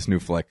haven't seen this new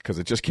flick because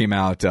it just came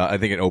out. I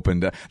think it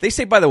opened. They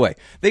say, by the way,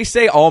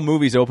 all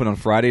movies open on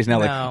Fridays now.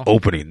 No. Like,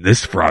 opening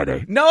this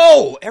Friday.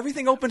 No!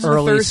 Everything opens on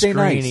Early Thursday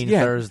night. screening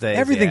Thursdays,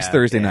 Everything's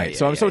Thursday yeah, night. yeah,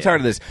 So I'm so yeah. tired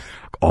of this.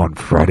 On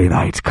Friday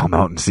nights, come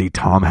out and see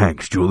Tom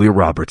Hanks, Julia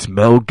Roberts,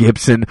 Mel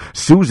Gibson,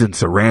 Susan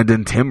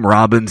Sarandon, Tim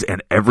Robbins,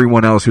 and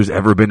everyone else who's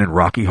ever been in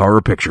Rocky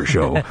Horror Picture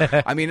Show.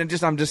 I mean,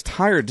 I'm just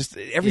tired. Just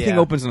everything Yeah.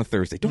 opens on a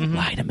Thursday. Don't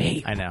lie to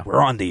me. I know.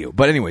 We're on to you.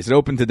 But anyways, it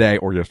opened today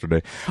or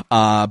yesterday.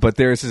 But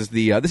this is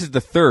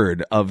the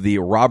third of the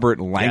Robert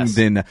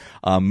Langdon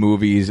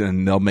movies,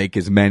 and they'll make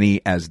as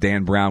many as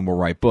Dan Brown will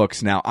write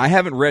books. Now, I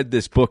haven't read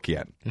this book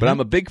yet, but I'm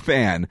a big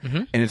fan,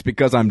 and it's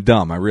because I'm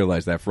dumb. I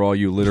realize that for all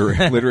you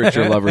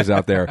literature lovers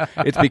out there.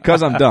 It's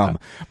because I'm dumb,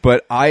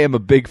 but I am a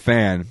big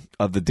fan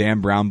of the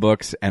Dan Brown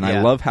books, and I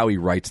Yeah. love how he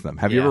writes them.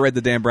 Have you Yeah. ever read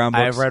the Dan Brown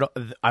books?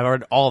 I've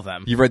read all of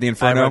them. You've read the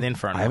Inferno? I read the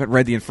Inferno. I haven't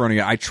read the Inferno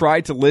yet. I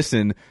tried to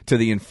listen to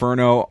the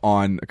Inferno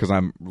because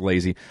I'm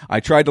lazy. I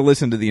tried to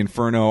listen to the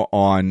Inferno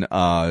on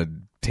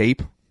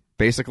tape.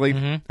 Basically,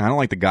 I don't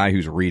like the guy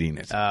who's reading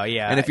it. Oh,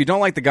 yeah. And if you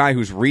don't like the guy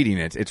who's reading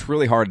it, it's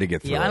really hard to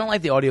get through. Yeah, I it. don't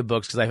like the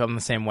audiobooks because I'm the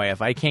same way.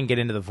 If I can't get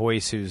into the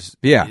voice who's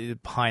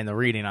behind the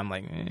reading, I'm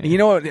like, You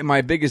know what?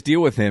 My biggest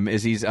deal with him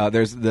is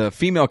there's the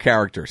female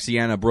character,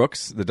 Sienna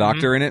Brooks, the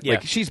doctor in it. Yeah.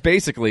 Like she's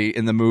basically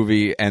in the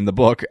movie and the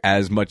book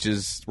as much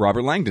as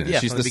Robert Langdon is. Yeah,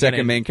 She's from the the second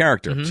beginning. main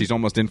character. She's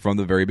almost in from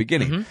the very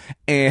beginning,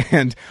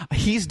 and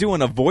he's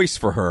doing a voice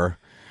for her.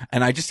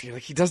 And I just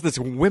he does this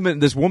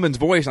woman's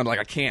voice. I'm like,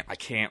 I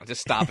can't, just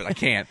stop it, I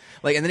can't.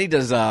 Like, and then he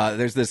does.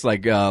 There's this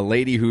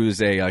lady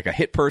who's a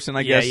hit person,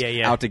 I guess,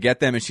 yeah. out to get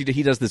them, and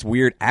he does this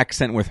weird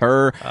accent with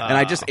her. And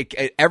I just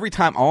every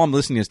time all I'm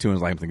listening to is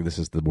like, I'm thinking this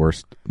is the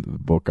worst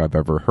book I've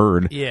ever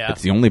heard. Yeah.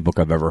 It's the only book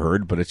I've ever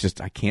heard, but it's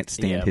just I can't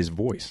stand Yeah. his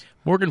voice.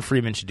 Morgan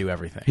Freeman should do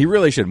everything. He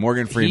really should.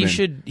 Morgan Freeman He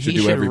should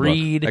do every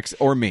read book.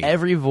 Or me.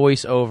 every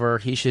voiceover.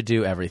 He should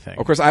do everything.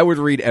 Of course, I would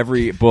read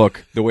every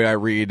book the way I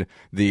read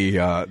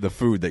the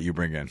food that you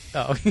bring in.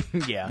 Oh,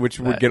 yeah. Which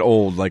would get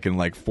old like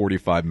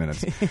 45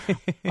 minutes.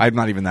 I'm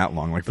not even that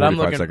long, like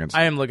 45 seconds.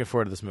 I am looking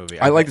forward to this movie.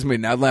 I like this movie.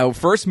 Now,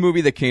 first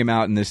movie that came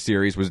out in this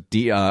series was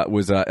Da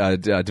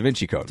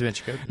Vinci Code. Da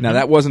Vinci Code. Now,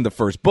 that wasn't the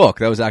first book.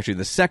 That was actually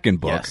the second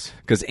book. Yes.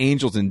 Because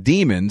Angels and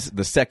Demons,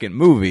 the second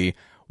movie,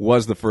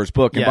 was the first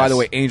book. And by Yes. the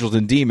way, Angels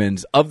and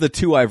Demons, of the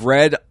two I've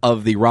read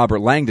of the Robert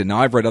Langdon, now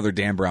I've read other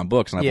Dan Brown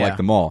books and I've Yeah. liked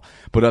them all.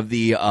 But of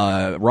the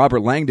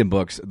Robert Langdon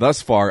books,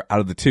 thus far, out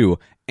of the two,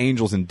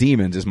 Angels and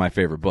Demons is my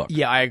favorite book.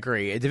 Yeah, I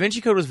agree. Da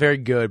Vinci Code was very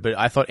good, but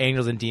I thought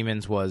Angels and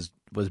Demons was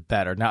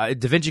better. Now,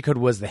 Da Vinci Code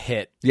was the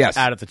hit Yes.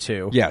 out of the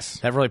two. Yes.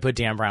 That really put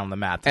Dan Brown on the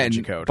map, Da Vinci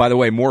And Code. by the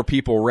way, more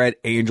people read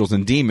Angels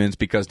and Demons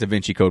because Da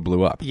Vinci Code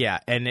blew up. Yeah,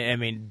 and I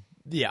mean,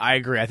 yeah, I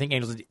agree. I think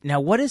Angels.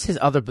 Now, what is his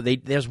other? But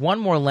there's one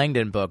more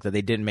Langdon book that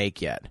they didn't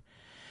make yet.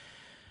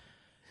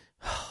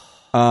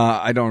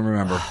 I don't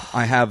remember.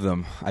 I have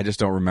them. I just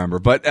don't remember.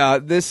 But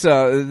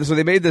so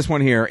they made this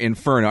one here,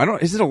 Inferno.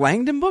 Is it a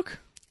Langdon book?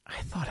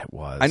 I thought it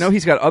was. I know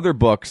he's got other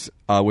books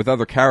with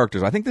other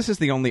characters. I think this is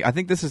the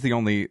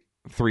only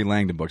three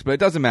Langdon books, but it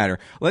doesn't matter.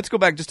 Let's go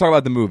back and just talk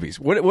about the movies.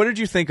 What did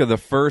you think of the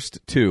first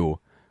two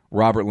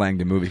Robert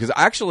Langdon movies? Because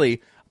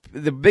actually,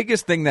 the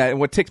biggest thing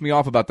what ticked me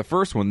off about the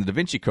first one, the Da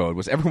Vinci Code,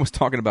 was everyone was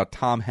talking about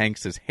Tom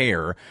Hanks's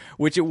hair,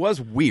 which it was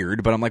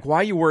weird, but I'm like, why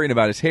are you worrying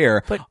about his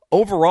hair? But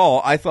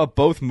overall, I thought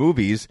both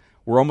movies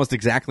were almost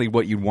exactly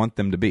what you'd want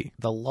them to be.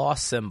 The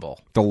Lost Symbol.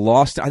 The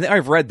Lost, I think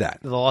I've read that.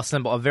 The Lost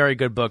Symbol, a very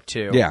good book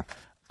too. Yeah.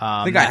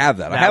 I think I have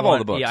that. I have all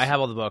the books. Yeah, I have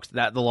all the books.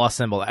 The Lost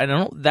Symbol. I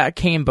don't. That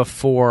came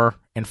before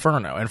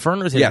Inferno.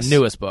 Inferno is his Yes.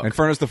 newest book.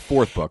 Inferno's the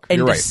fourth book. And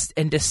You're right.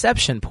 And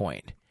Deception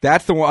Point.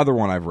 That's the other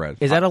one I've read.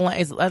 Is that a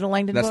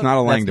Langdon That's book? not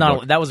a Langdon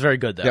book. That was very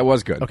good though. That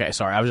was good. Okay,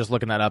 sorry. I was just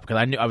looking that up because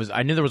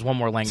I knew there was one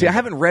more Langdon. See, I book.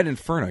 haven't read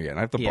Inferno yet.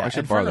 I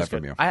should borrow Inferno's that from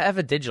good. you. I have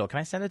a digital. Can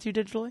I send it to you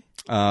digitally?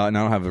 And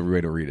I don't have a way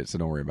to read it, so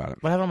don't worry about it.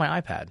 What happened on my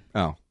iPad?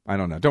 Oh, I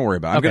don't know. Don't worry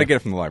about it. I'm Okay. going to get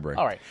it from the library.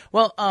 All right.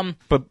 Well,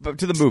 But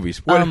to the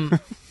movies.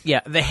 What, yeah,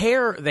 the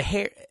hair.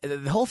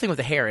 The whole thing with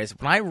the hair is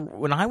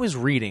when I was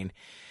reading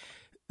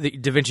the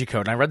Da Vinci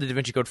Code, and I read the Da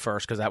Vinci Code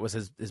first because that was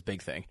his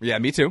big thing. yeah,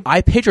 me too.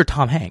 I pictured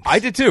Tom Hanks. I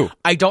did too.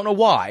 I don't know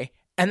why.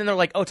 And then they're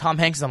like, "Oh, Tom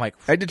Hanks." And I'm like,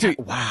 I did too.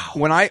 Wow.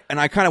 When I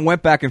kind of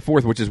went back and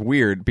forth, which is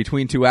weird,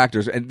 between two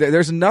actors, and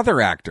there's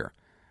another actor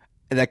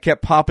that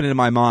kept popping into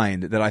my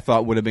mind that I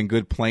thought would have been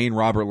good playing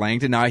Robert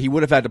Langdon. Now he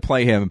would have had to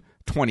play him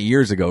 20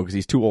 years ago because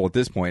he's too old at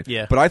this point.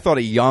 Yeah. But I thought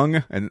a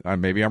young, and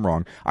maybe I'm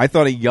wrong, I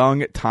thought a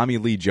young Tommy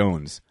Lee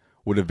Jones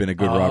would have been a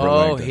good Robert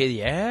Langdon.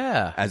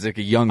 Yeah. As like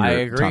a younger I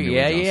agree. Tommy Lee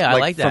Yeah, Jones. yeah, I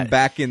like From that.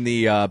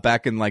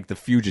 back in like the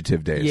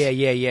Fugitive days. Yeah.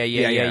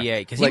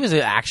 Because Like- he was an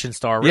action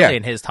star really Yeah.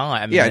 in his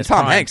time. I mean, Yeah, and his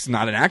Tom time. Hanks,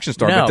 not an action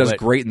star, No, but does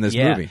great in this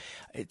yeah. movie.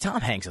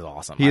 Tom Hanks is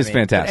awesome. He is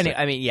fantastic.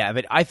 I mean, yeah,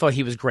 but I thought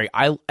he was great.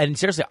 And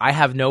seriously, I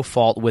have no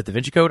fault with Da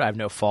Vinci Code. I have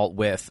no fault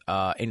with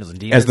Angels and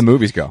Demons. As the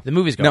movies go. The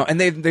movies go. No, and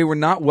they were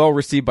not well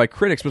received by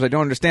critics, which I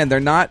don't understand. They're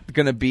not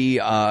going to be,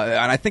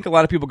 and I think a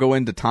lot of people go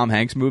into Tom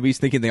Hanks movies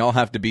thinking they all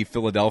have to be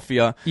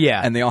Philadelphia.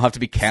 Yeah. And they all have to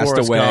be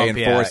Castaway and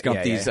Forrest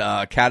Gump, these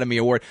Academy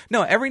Award.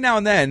 No, every now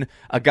and then,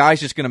 a guy's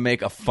just going to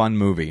make a fun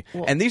movie.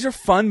 Well, and these are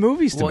fun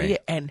movies to me. Yeah,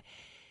 and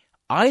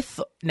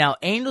now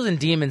Angels and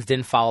Demons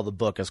didn't follow the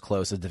book as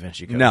close as Da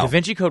Vinci Code. No. Da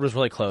Vinci Code was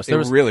really close. It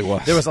really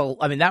was. There was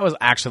that was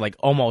actually like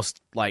almost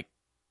like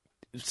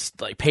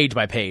page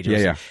by page.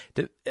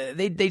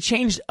 They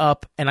changed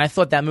up, and I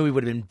thought that movie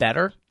would have been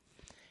better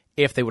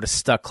if they would have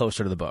stuck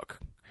closer to the book.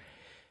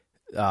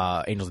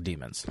 Angels and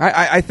Demons.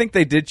 I think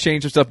they did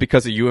change some stuff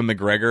because of Ewan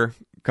McGregor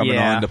coming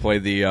on to play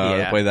the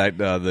play that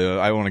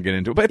I don't want to get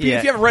into it, but if you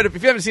haven't read it,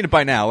 if you haven't seen it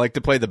by now, like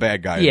to play the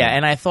bad guy. Yeah,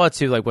 and I thought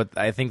too, like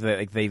I think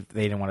that they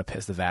didn't want to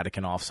piss the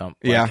Vatican off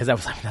because that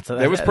was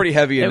that was pretty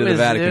heavy into the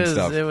Vatican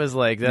stuff. It was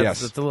like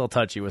it's a little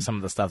touchy with some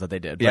of the stuff that they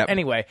did. But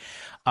anyway,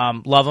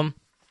 love them.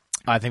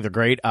 I think they're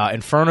great.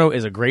 Inferno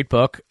is a great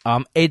book.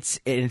 It's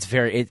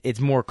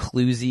more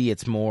cluesy.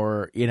 It's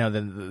more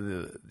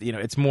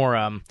it's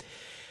more.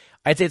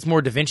 I'd say it's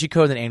more Da Vinci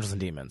Code than Angels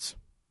and Demons.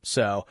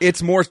 So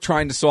it's more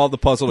trying to solve the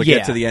puzzle to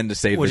get to the end to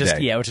save the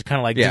day. Which is kind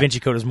of like Da Vinci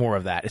Code is more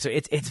of that.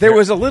 There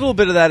was a little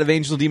bit of that of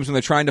Angels and Demons when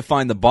they're trying to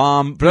find the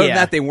bomb, but other than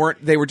that,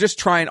 they were just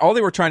trying. All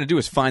they were trying to do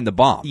is find the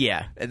bomb.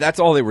 Yeah, that's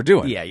all they were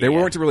doing. They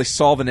weren't really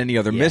solving any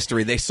other Yeah.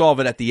 mystery. They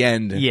solve it at the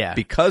end.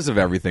 Because of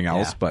everything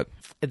else. Yeah. But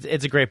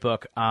it's a great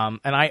book. And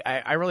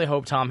I really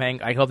hope Tom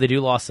Hanks. I hope they do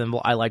Lost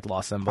Symbol. I liked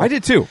Lost Symbol. I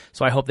did too.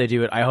 So I hope they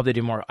do it. I hope they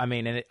do more. I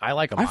mean, I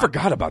like them. I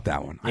forgot about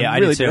that one. Yeah, I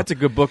really did too. That's a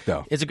good book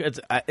though. It's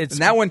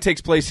and that one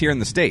takes place here in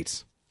the States.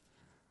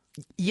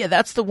 Yeah,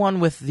 that's the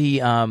one with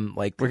the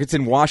like it's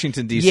in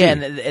Washington D.C. Yeah,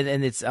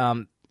 and it's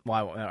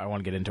well, I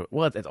want to get into it.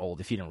 Well, it's old.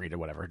 If you didn't read it,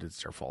 whatever,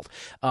 it's your fault.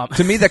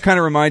 To me, that kind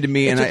of reminded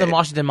me. It's the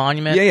Washington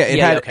Monument.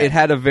 Yeah. It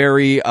had a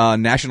very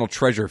national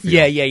treasure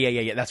feel.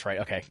 Yeah. That's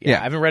right. Okay.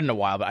 Yeah. I haven't read it in a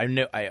while, but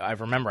I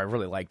remember I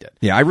really liked it.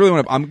 Yeah, I really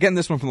want to. I'm getting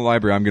this one from the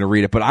library. I'm going to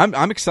read it, but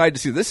I'm excited to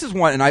see. This is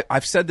one, and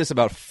I've said this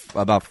about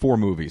 4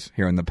 movies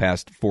here in the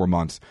past 4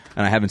 months,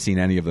 and I haven't seen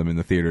any of them in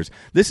the theaters.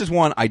 This is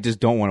one I just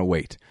don't want to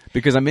wait.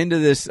 Because I'm into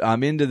this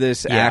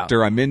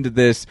actor, I'm into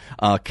this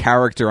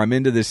character, I'm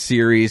into this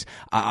series.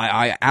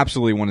 I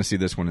absolutely want to see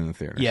this one in the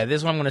theaters. Yeah,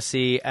 this one I'm going to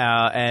see,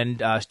 and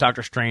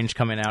Doctor Strange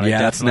coming out. Yeah,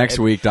 that's next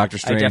week, Doctor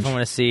Strange. I definitely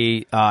want to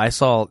see. I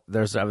saw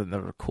there's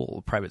a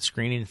cool private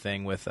screening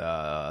thing with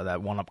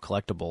that One Up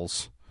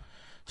Collectibles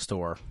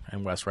store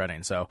in West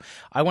Reading. So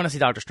I want to see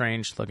Doctor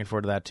Strange. Looking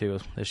forward to that too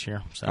this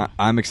year. So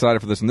I'm excited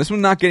for this one. This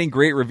one's not getting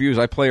great reviews.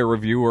 I play a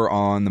reviewer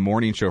on the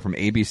morning show from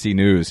ABC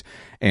News,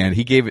 and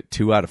he gave it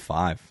 2 out of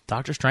 5.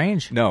 Doctor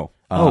Strange? No.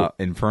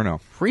 Inferno.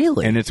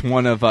 Really? And it's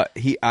one of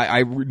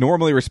I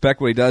normally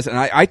respect what he does, and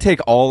I take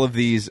all of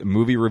these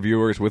movie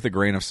reviewers with a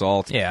grain of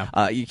salt.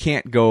 Yeah. You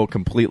can't go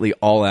completely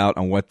all out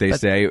on what they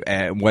say,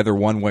 whether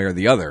one way or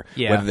the other.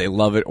 Yeah. Whether they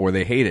love it or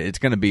they hate it. It's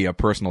going to be a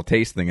personal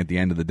taste thing at the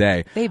end of the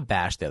day. They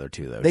bashed the other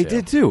two though. They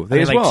did too.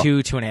 They I mean, as well.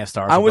 2.5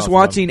 stars. I was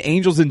watching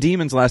Angels and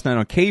Demons last night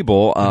on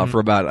cable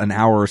for about an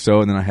hour or so,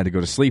 and then I had to go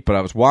to sleep. But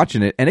I was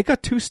watching it, and it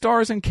got 2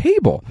 stars in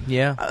cable.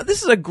 Yeah.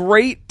 This is a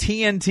great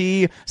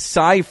TNT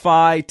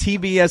sci-fi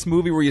TBS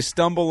movie where you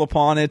stumble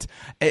upon it.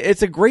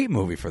 It's a great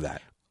movie for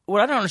that.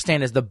 What I don't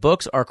understand is the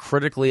books are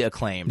critically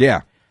acclaimed.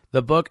 Yeah.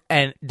 The book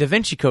and Da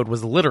Vinci Code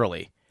was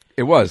literally.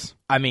 It was.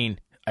 I mean,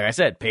 like I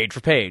said, page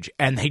for page,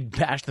 and they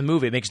bashed the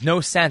movie. It makes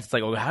no sense. It's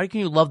like, well, how can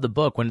you love the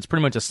book when it's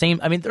pretty much the same?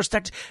 I mean, there's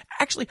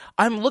actually,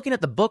 I'm looking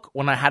at the book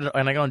when I got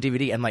on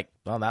DVD, and like,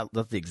 well,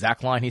 that's the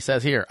exact line he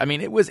says here. I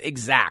mean, it was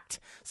exact.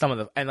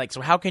 And like,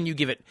 so how can you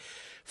give it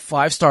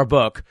 5-star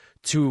book,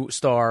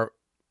 2-star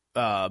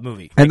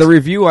movie? And the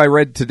review I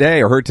read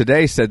today or heard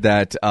today said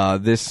that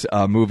this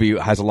movie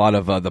has a lot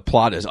of the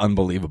plot is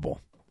unbelievable.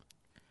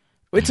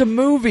 It's a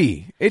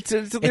movie. It's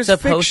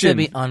supposed fiction. to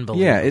be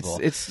unbelievable. Yeah,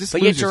 it's just.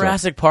 But yet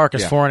Jurassic Park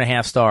is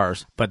 4.5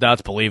 stars, but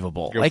that's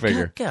believable. Go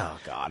figure. Oh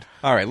God.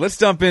 All right, let's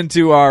jump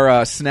into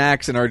our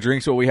snacks and our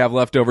drinks. What we have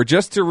left over.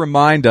 Just to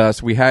remind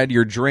us, we had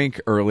your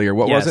drink earlier.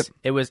 What was it?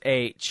 It was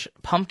a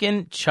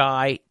pumpkin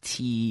chai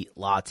tea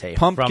latte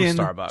pumpkin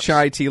from Starbucks.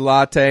 Chai tea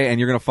latte, and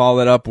you're going to follow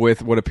that up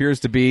with what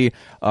appears to be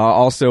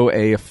also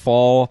a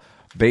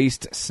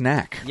fall-based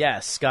snack.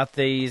 Yes, got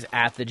these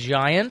at the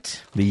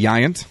Giant. The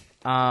Giant.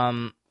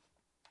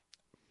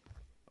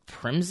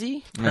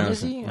 Primsy? No,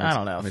 I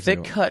don't know.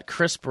 Thick cut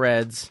crisp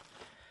breads,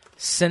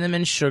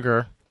 cinnamon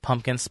sugar,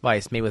 pumpkin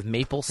spice made with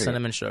maple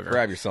cinnamon sugar.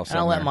 Grab yourself some. And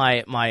I'll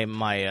let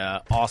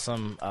my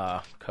awesome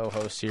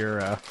co-host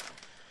here.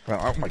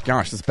 Oh my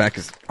gosh, this back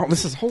is. Oh,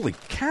 this is holy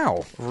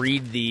cow!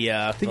 Read the.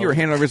 I think you were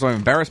handing over, so I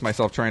embarrassed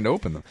myself trying to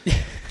open them.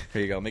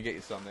 Here you go. Let me get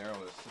you some there.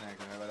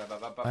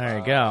 There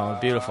you go.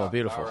 Beautiful,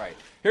 beautiful. All right.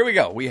 Here we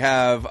go. We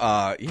have,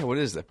 what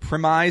is it?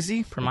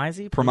 Primizie?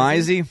 Primizie?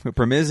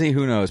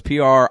 Who knows?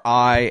 Primizie.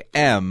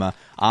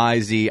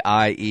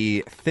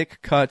 Thick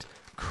cut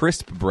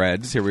crisp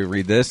breads. Here we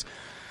read this.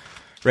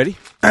 Ready?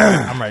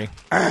 I'm ready.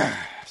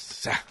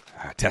 Yes.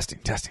 Testing.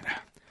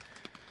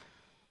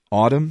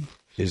 Autumn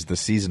is the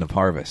season of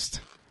harvest.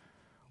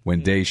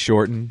 When days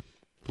shorten,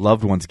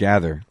 loved ones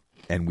gather,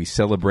 and we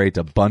celebrate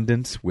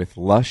abundance with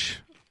lush,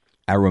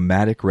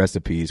 aromatic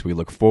recipes we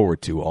look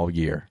forward to all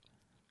year.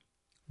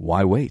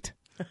 Why wait?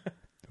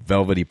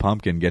 Velvety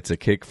Pumpkin gets a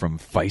kick from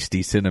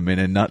feisty cinnamon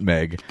and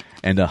nutmeg,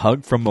 and a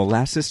hug from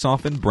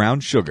molasses-softened brown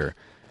sugar,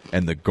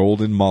 and the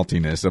golden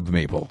maltiness of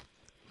maple.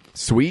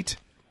 Sweet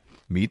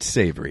meets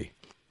savory.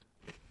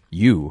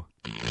 You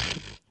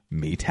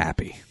meet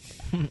happy.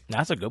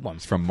 That's a good one.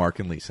 It's from Mark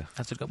and Lisa.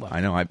 That's a good one. I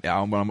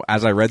know.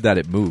 As I read that,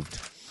 it moved.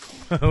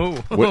 Oh,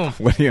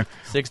 What do you?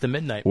 6 to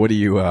midnight. What do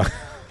you? Well,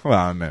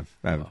 I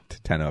have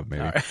 10 of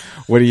maybe. Right.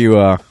 What do you?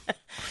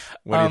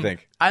 What do you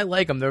think? I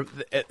like them.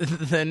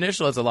 The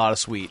initial is a lot of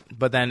sweet,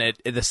 but then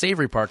the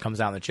savory part comes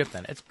down the chip.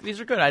 Then these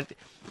are good.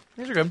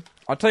 These are good.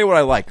 I'll tell you what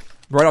I like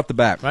right off the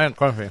bat. Right,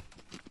 coffee.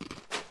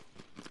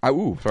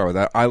 Sorry about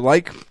that. I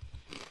like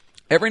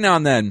every now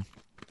and then.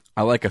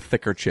 I like a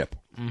thicker chip.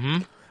 Mm-hmm.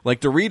 Like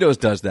Doritos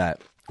does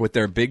that with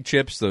their big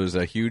chips, those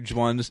huge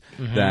ones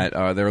that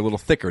they're a little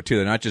thicker too.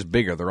 They're not just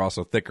bigger; they're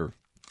also thicker.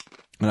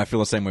 And I feel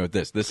the same way with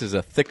this. This is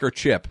a thicker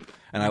chip,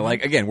 and I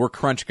like. Again, we're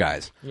crunch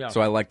guys,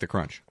 so I like the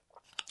crunch.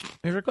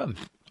 These are good.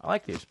 I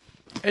like these.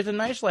 It's a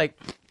nice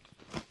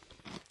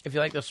if you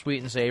like the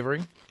sweet and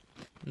savory,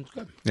 it's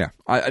good. Yeah,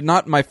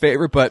 not my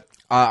favorite, but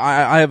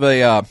I have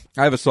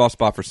a soft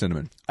spot for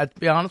cinnamon. To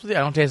be honest with you,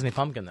 I don't taste any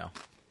pumpkin though.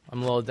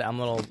 I'm a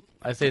little.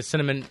 I say it's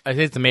cinnamon. I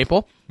say it's the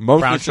maple,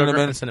 brown sugar,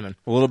 and cinnamon.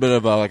 A little bit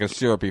of like a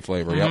syrupy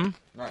flavor. Yep. All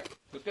right,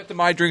 let's get to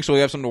my drink so we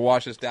have something to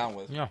wash this down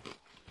with. Yeah.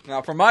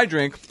 Now for my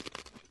drink,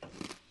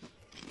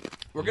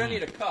 we're gonna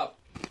need a cup,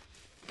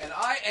 and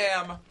I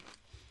am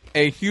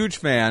a huge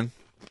fan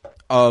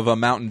of a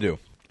Mountain Dew.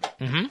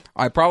 Mm-hmm.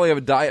 I probably have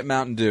a Diet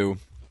Mountain Dew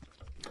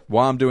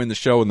while I'm doing the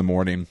show in the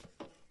morning.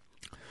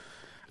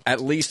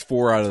 At least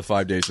 4 out of the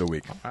 5 days of the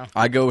week. Wow.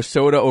 I go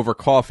soda over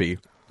coffee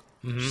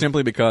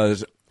simply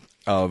because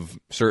of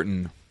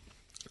certain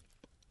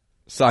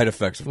side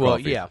effects of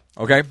coffee. Yeah.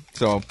 Okay?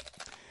 So,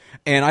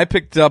 and I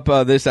picked up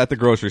this at the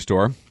grocery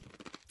store.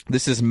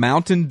 This is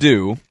Mountain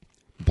Dew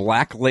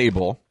Black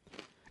Label.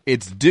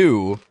 It's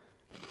Dew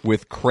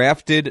with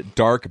crafted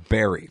dark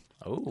berry.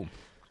 Oh.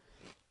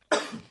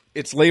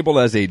 It's labeled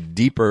as a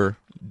deeper,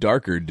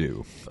 darker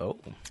dew. Oh.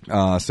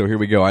 So here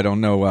we go. I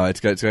don't know. It's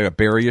got a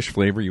berryish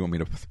flavor. You want me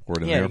to pour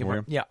it in there for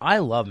you? Yeah, I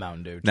love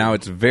Mountain Dew. Too. Now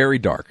it's very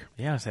dark.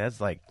 Yeah, so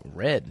that's like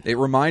red. It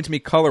reminds me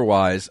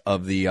color-wise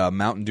of the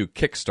Mountain Dew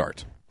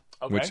Kickstart,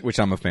 Okay. which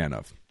I'm a fan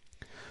of.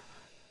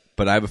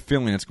 But I have a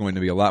feeling it's going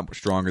to be a lot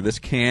stronger. This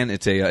can,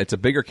 it's a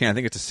bigger can. I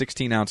think it's a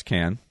 16-ounce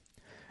can,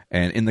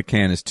 and in the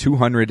can is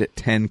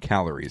 210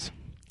 calories.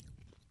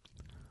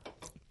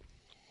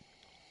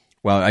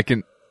 Well,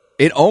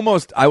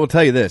 I will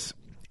tell you this.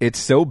 It's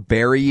so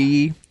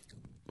berry-y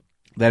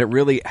that it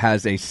really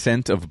has a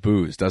scent of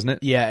booze, doesn't it?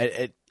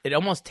 Yeah, it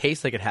almost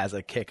tastes like it has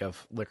a kick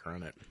of liquor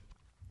in it.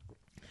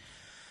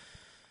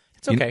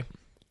 It's okay.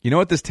 You know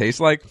what this tastes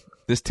like?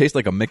 This tastes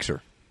like a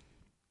mixer.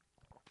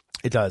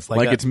 It does.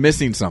 Like it's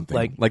missing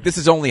something. Like this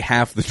is only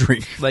half the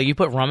drink. Like you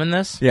put rum in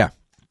this? Yeah.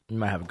 You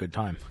might have a good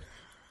time.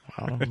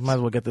 Well, might as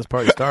well get this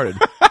party started.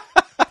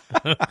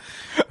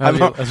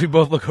 As we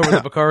both look over the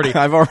Bacardi.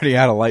 I've already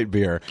had a light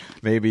beer.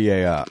 Maybe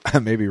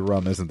maybe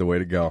rum isn't the way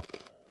to go.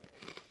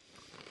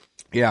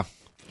 Yeah,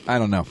 I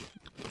don't know.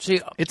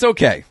 See, it's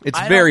okay. It's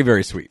very,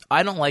 very sweet.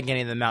 I don't like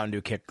any of the Mountain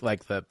Dew kick,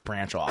 like the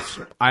branch offs.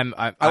 I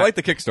like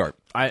the Kickstart.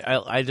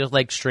 I just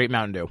like straight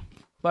Mountain Dew,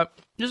 but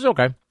this is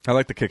okay. I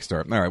like the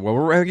Kickstart. All right.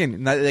 Well,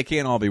 again, they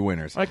can't all be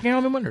winners. I can't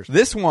all be winners.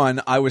 This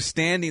one, I was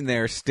standing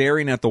there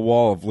staring at the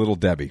wall of Little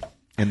Debbie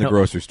in the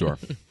grocery store,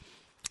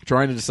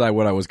 trying to decide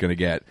what I was going to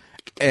get.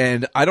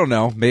 And I don't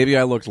know. Maybe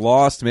I looked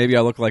lost. Maybe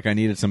I looked like I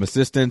needed some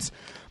assistance.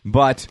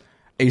 But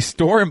a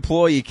store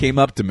employee came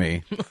up to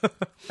me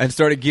and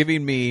started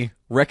giving me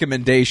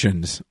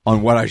recommendations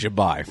on what I should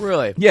buy.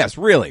 Really? Yes,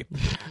 really.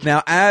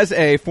 Now, as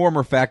a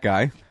former fat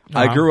guy,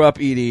 I grew up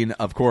eating,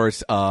 of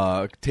course,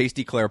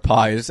 Tasty Claire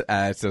pies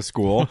at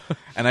school,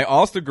 and I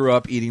also grew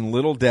up eating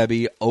Little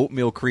Debbie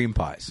oatmeal cream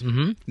pies.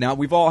 Mm-hmm. Now,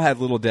 we've all had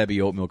Little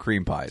Debbie oatmeal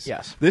cream pies.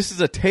 Yes. This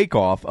is a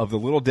takeoff of the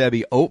Little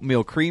Debbie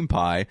oatmeal cream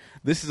pie.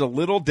 This is a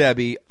Little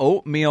Debbie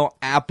oatmeal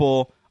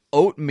apple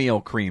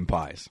oatmeal cream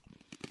pies.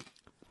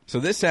 So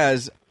this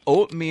has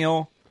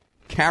oatmeal,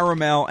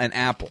 caramel, and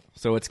apple.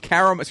 So it's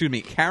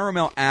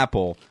caramel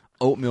apple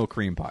oatmeal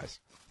cream pies.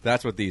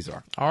 That's what these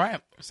are. All right.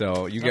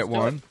 So you get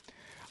one.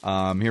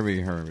 Here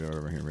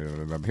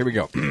we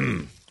go.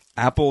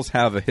 Apples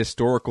have a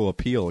historical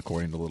appeal,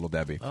 according to Little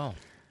Debbie. Oh.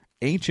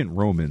 Ancient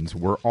Romans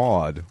were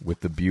awed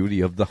with the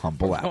beauty of the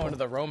humble apple. Going to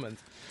the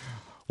Romans.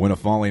 When a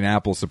falling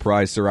apple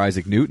surprised Sir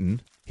Isaac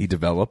Newton, he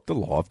developed the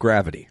law of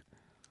gravity.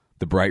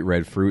 The bright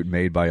red fruit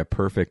made by a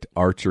perfect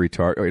archery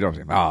target.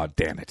 Oh,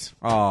 damn it.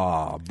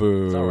 Oh,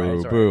 boo, It's all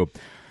right. boo.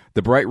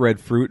 The bright red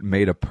fruit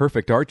made a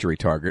perfect archery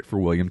target for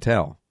William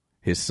Tell.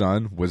 His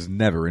son was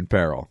never in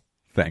peril,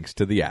 thanks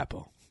to the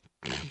apple.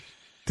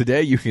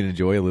 Today you can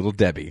enjoy a Little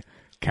Debbie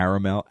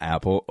caramel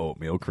apple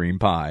oatmeal cream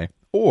pie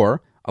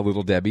or a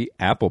Little Debbie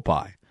apple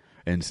pie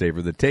and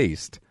savor the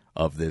taste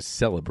of this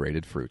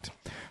celebrated fruit.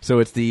 So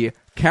it's the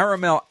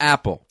caramel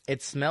apple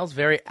It smells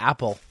very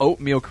apple.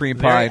 oatmeal cream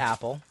Very pie.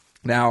 apple.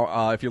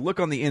 Now, if you look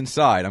on the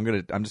inside,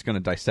 I'm just gonna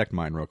dissect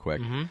mine real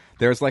quick.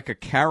 There's like a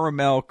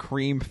caramel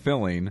cream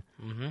filling,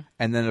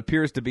 and then it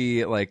appears to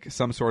be like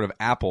some sort of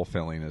apple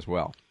filling as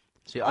well,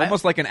 See,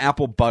 almost like an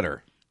apple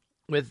butter.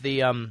 with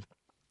the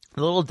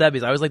Little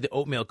Debbie's, I always like the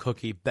oatmeal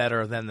cookie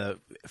better than the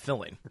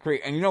filling.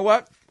 Great, and you know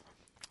what?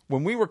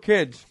 When we were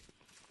kids,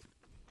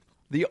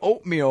 the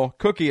oatmeal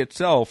cookie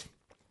itself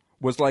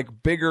was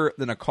like bigger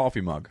than a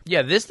coffee mug.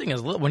 Yeah, this thing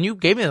is little. When you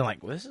gave me, I'm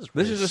like, this is This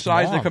really is the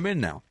size small. they come in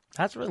now.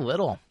 That's really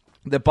little.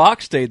 The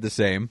box stayed the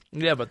same,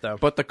 Yeah, but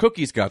the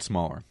cookies got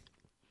smaller.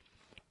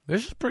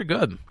 this is pretty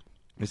good.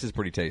 This is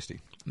pretty tasty.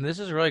 This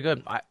is really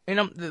good.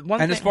 The one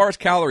And thing, as far as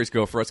calories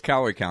go, for us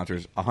calorie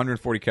counters,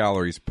 140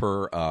 calories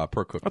per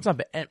cookie. that's not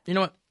bad. And you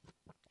know what?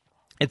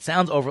 It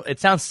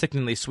sounds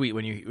sickeningly sweet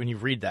when you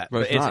read that,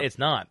 But but it's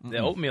not. The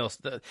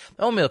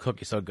oatmeal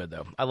cookie's so good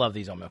though. I love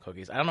these oatmeal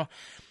cookies. I don't know.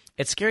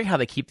 It's scary how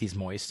they keep these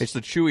moist. It's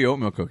the chewy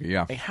oatmeal cookie,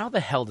 yeah. Like, how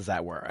the hell does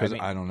that work? I Because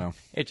mean, I don't know.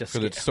 it just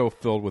Because it's so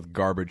filled with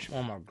garbage.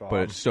 Oh my god!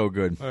 But it's so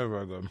good. very,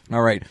 very good.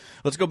 All right,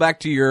 let's go back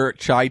to your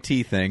chai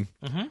tea thing.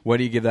 What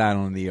do you give that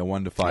on the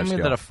 1 to 5 I'm gonna scale?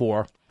 give that a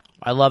 4.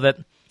 I love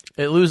it.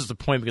 It loses a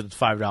point because it's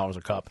 $5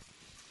 a cup.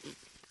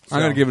 I'm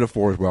going to give it a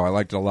 4 as well. I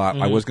liked it a lot.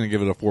 I was going to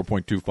give it a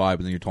 4.25, but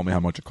then you told me how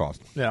much it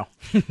cost. Yeah,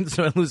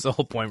 so it loses the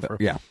whole point for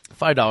Yeah.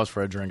 $5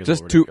 for a drink. Is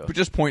Just ridiculous.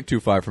 just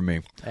 0.25 for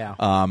me. Yeah.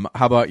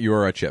 How about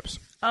your chips?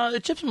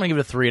 The chips, I'm gonna give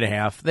it a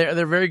 3.5.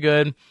 They're very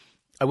good.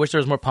 I wish there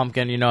was more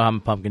pumpkin. You know, I'm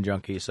a pumpkin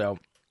junkie, so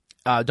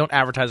don't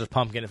advertise with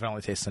pumpkin if it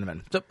only tastes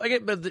cinnamon. So but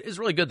it's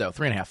really good though.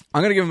 3.5.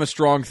 I'm going to give them a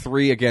strong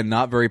 3. Again,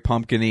 not very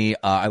pumpkin-y.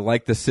 I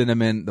like the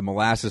cinnamon, the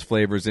molasses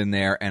flavors in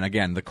there, and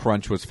again, the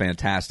crunch was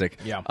fantastic.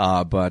 Yeah.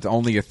 But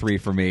only a 3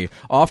 for me.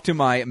 Off to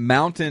my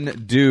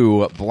Mountain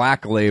Dew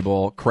Black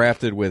Label,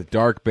 crafted with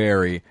dark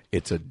berry.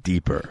 It's a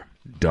deeper,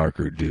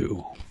 darker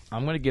dew.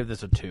 I'm gonna give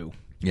this a 2.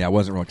 Yeah, I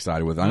wasn't real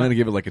excited with it. I'm going to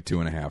give it like a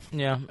 2.5.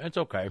 Yeah, it's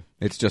okay.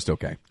 It's just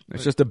okay.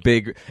 It's just a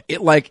big. It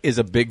like is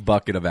a big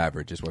bucket of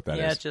average, is what that is.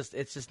 Yeah,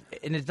 it's just,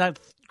 and it's not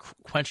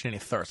quenching any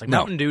thirst. Like No.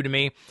 Mountain Dew to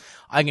me,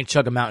 I can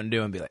chug a Mountain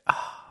Dew and be like,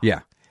 Yeah.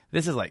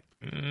 this is like.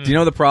 Do you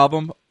know the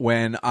problem?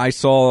 When I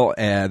saw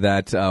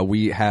that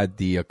we had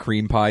the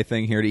cream pie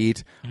thing here to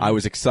eat, I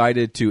was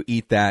excited to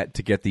eat that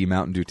to get the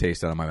Mountain Dew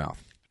taste out of my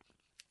mouth.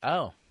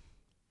 Oh.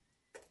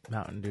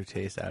 Mountain Dew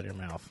taste out of your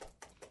mouth.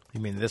 You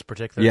mean this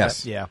particular?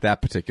 Yes, Yeah.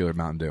 that particular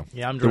Mountain Dew.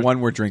 Yeah, I'm the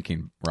one we're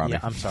drinking, Robbie. Yeah,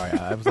 I'm sorry.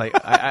 I was like,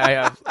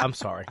 I'm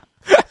sorry.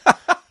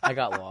 I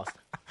got lost.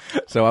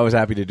 So I was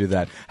happy to do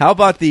that. How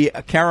about the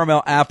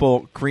caramel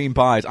apple cream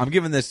pies? I'm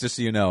giving this, just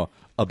so you know,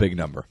 a big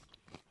number.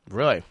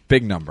 Really?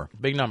 Big number.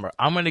 Big number.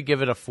 I'm going to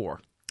give it a 4.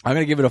 I'm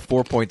going to give it a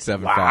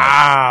 4.75.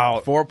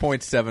 Wow.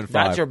 4.75.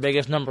 That's your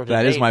biggest number.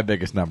 That is my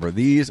biggest number.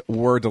 These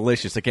were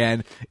delicious.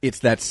 Again, it's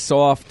that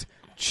soft,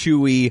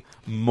 chewy,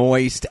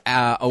 moist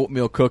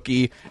oatmeal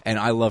cookie, and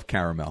I love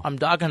caramel. I'm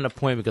dogging the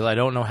point because I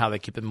don't know how they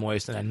keep it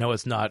moist, and I know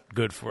it's not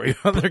good for you.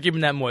 They're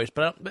keeping that moist,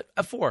 but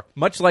a 4.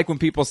 Much like when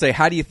people say,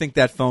 how do you think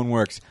that phone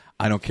works?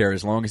 I don't care.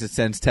 As long as it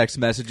sends text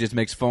messages,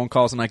 makes phone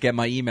calls, and I get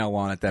my email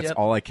on it, that's Yep.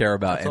 all I care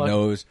about. That's And all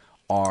those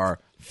are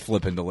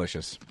flippin'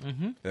 delicious.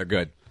 They're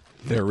good.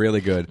 They're really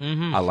good.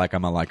 I like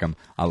them. I like them.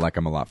 I like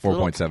them a lot.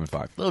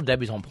 4.75. Little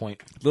Debbie's on point.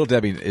 Little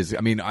Debbie is,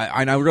 I mean,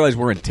 I realize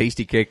we're in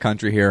tasty cake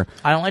country here.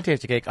 I don't like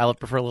tasty cake. I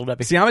prefer Little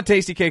Debbie. See, I'm a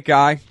tasty cake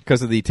guy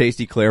because of the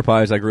tasty Claire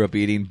pies I grew up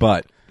eating,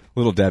 but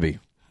Little Debbie.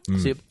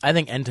 See, I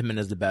think Entenmann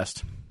is the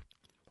best.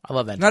 I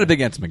love Entenmann. Not a big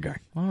Entenmann guy.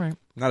 All right.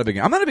 I'm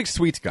not a big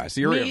sweets guy.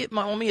 So you're,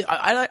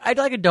 I'd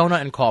like a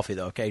donut and coffee,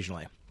 though,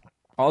 occasionally.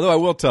 although I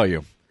will tell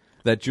you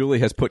that Julie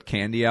has put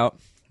candy out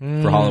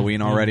for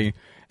Halloween already,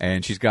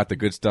 and she's got the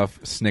good stuff: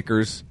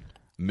 Snickers,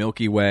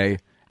 Milky Way,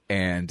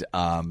 and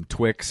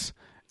Twix,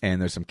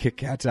 and there's some Kit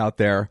Kats out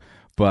there.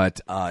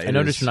 But I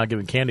noticed you're not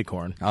giving candy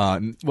corn. well,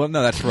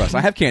 no, that's for us.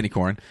 I have candy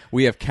corn.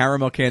 We have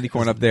caramel candy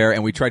corn up there,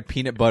 and we tried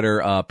peanut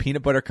butter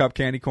cup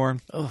candy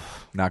corn.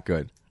 Not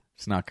good.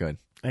 It's not good.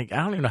 Like, I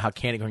don't even know how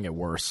candy corn get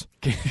worse.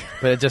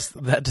 But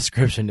that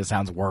description just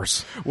sounds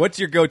worse. What's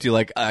your go-to?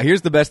 Like,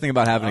 here's the best thing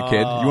about having a kid.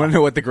 You want to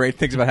know what the great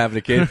things about having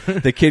a kid?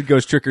 The kid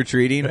goes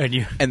trick-or-treating,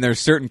 and there's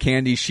certain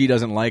candies she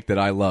doesn't like that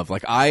I love.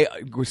 Like, I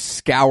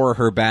scour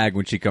her bag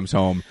when she comes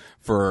home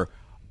for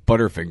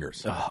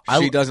Butterfingers.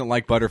 She doesn't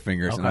like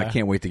Butterfingers, and I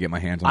can't wait to get my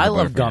hands on I the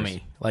love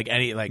Butterfingers.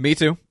 gummy. Me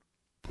too.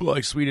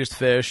 Like Swedish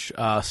Fish,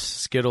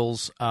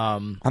 Skittles,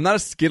 I'm not a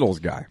Skittles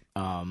guy.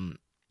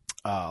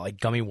 like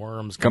gummy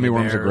worms. Gummy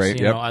worms are bears, great,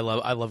 You yep. know, I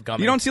love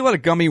gummy. You don't see a lot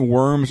of gummy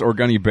worms or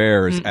gummy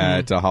bears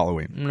at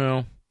Halloween.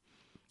 No.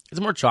 It's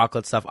more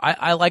chocolate stuff.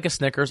 I like a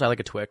Snickers. I like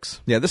a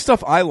Twix. Yeah, the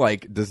stuff I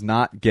like does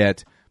not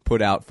get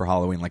put out for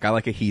Halloween. Like, I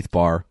like a Heath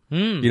bar.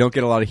 You don't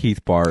get a lot of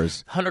Heath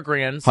bars. 100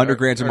 Grands. 100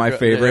 Grands are my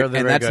favorite. They're And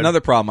very that's good.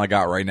 another problem I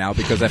got right now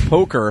because at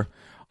poker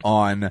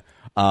on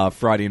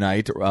Friday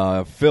night,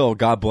 Phil,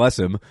 God bless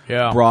him,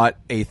 Yeah. brought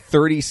a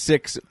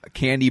 36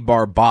 candy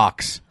bar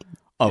box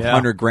of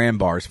 100 grand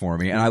bars for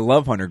me, and I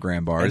love 100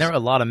 grand bars. And there were a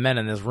lot of men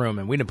in this room,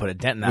 and we didn't put a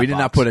dent in that We did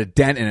box. not put a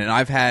dent in it.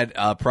 I've had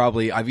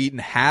I've eaten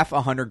half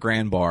 100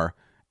 grand bar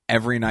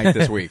every night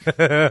this week.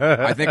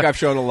 I think I've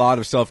shown a lot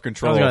of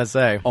self-control. I was gonna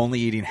say. Only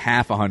eating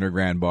half 100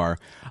 grand bar,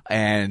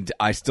 and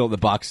the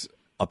box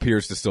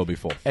appears to still be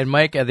full. And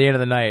Mike, at the end of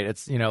the night,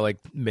 it's like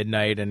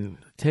midnight, and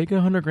take a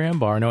 100 gram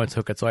bar. No one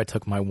took it, so I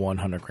took my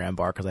 100 gram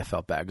bar because I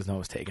felt bad because no one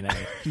was taking any.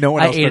 No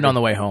one I else ate took it on the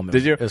way home.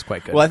 Did you? It was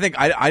quite good. Well, I think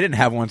I didn't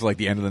have one until like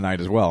the end of the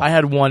night as well. I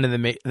had one in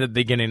the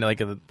beginning,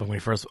 when we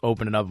first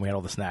opened it up and we had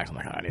all the snacks. I'm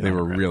like, I need They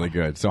were really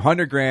good. So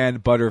 100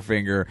 grand,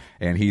 Butterfinger,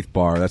 and Heath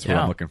Bar. That's what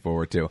Yeah. I'm looking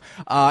forward to.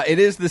 It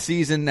is the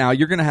season now.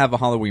 You're going to have a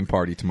Halloween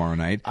party tomorrow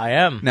night. I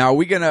am. Now,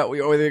 are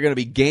there going to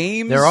be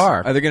games? There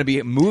are. Are there going to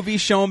be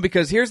movies shown?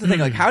 Because here's the thing.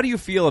 Like, how do you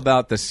feel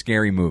about the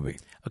scary movie?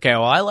 Okay,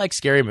 well, I like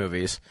scary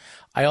movies.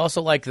 I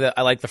also like the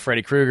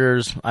Freddy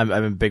Kruegers. I'm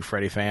a big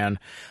Freddy fan.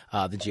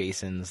 The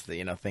Jasons,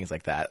 things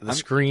like that. The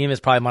Scream is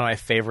probably one of my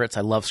favorites.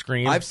 I love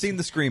Scream. I've seen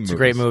the Scream movies. It's a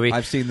great movie.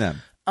 I've seen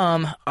them.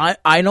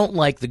 I don't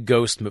like the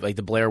ghost movie. Like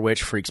the Blair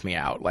Witch freaks me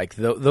out. Like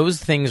those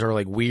things are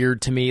like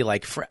weird to me.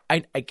 Like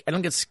I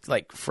don't get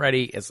like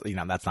Freddy is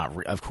that's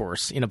not of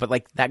course but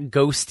like that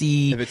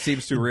ghosty If it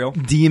seems too real.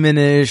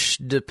 demonish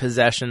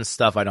possession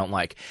stuff I don't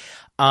like.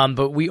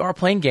 But we are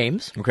playing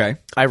games. Okay.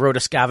 I wrote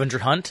a scavenger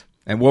hunt.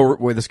 And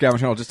where the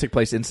scavenger hunt will just take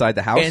place inside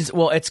the house? And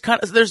well, it's kind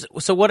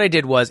of so what I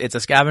did was it's a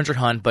scavenger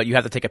hunt, but you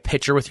have to take a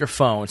picture with your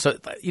phone. So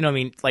what I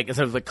mean, like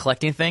instead of like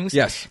collecting things,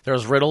 Yes.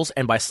 there's riddles,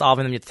 and by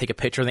solving them, you have to take a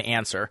picture of the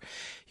answer.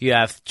 You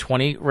have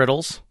 20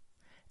 riddles,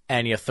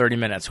 and you have 30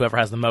 minutes. Whoever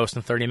has the most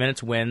in 30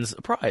 minutes wins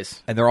a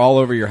prize. And they're all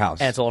over your house.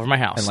 And it's all over my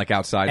house, And, like,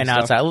 outside and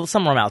and stuff? outside.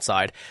 Some of them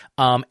outside.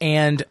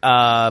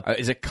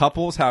 Is it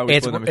couples? How we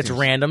It's split them into teams?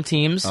 random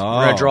teams. Oh.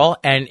 We're gonna draw,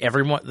 and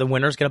the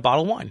winners get a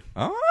bottle of wine.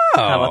 Oh,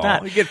 How about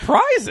that? You get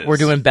prizes. We're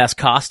doing best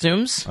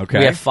costumes. Okay.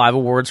 We have 5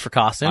 awards for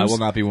costumes. I will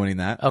not be winning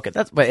that. Okay,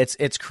 but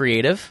it's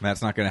creative,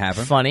 That's not going to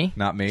happen. funny,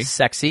 Not me.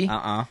 sexy,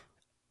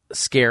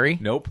 scary,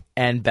 Nope.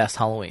 and best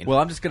Halloween. Well,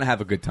 I'm just going to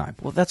have a good time.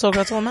 Well, that's all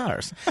that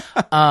matters.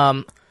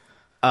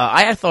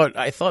 I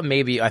thought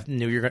maybe I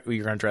knew you were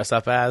going to dress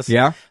up as.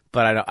 Yeah?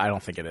 But I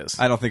don't think it is.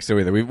 I don't think so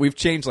either. We've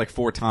changed like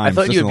 4 times.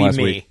 I thought just you'd in the be last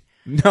me. week.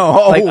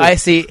 No.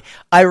 Like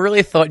I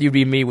really thought you'd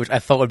be me, which I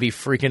thought would be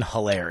freaking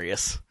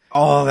hilarious.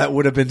 Oh, that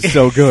would have been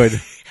so good.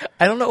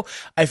 I don't know.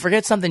 I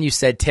forget something you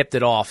said tipped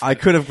it off. I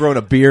could have grown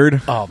a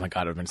beard. Oh my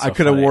god, it would have been so I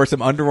could have funny. wore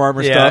some Under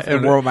Armour Yeah, stuff it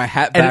and would- wore my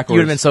hat and backwards. you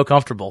would have been so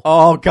comfortable.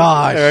 Oh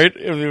gosh. Right?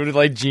 It would have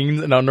like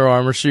jeans and Under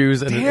Armour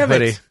shoes and Damn a it.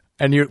 hoodie.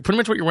 And you pretty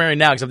much what you're wearing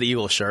now, except the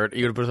Eagles shirt.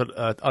 You would have put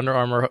an Under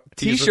Armour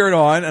T-shirt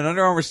on, an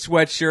Under Armour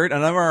sweatshirt,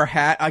 an Under Armour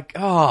hat.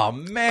 Oh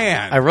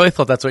man. I really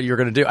thought that's what you were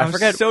going to do. I I'm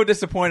forget. so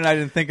disappointed I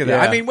didn't think of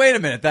that. Yeah. I mean, wait a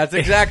minute. That's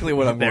exactly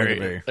what I'm going to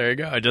be. There you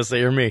go. I just say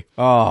you're me.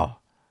 Oh.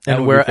 that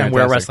And would be wear a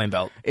fantastic. wrestling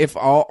belt. If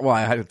all,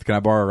 can I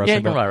borrow a wrestling Yeah, you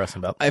can belt? buy a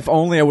wrestling belt. If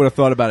only I would have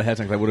thought about it ahead of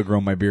time, 'cause I would have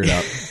grown my beard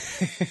out.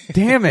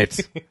 Damn it.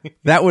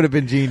 That would have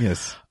been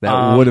genius.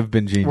 That would have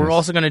been genius. We're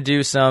also going to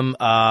do some.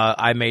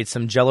 I made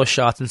some Jello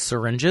shots and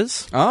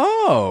syringes.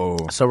 Oh.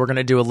 So we're going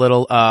to do a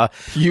little.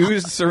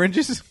 Used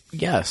syringes?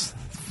 Yes,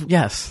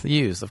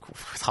 used. Of course,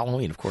 it's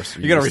Halloween, of course.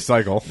 You got to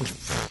recycle.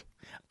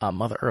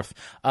 Mother Earth.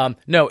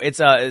 No, it's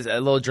a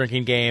little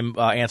drinking game.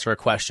 Answer a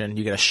question.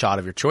 You get a shot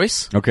of your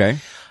choice. Okay.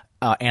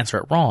 Answer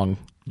it wrong.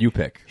 You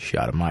pick.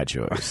 Shot of my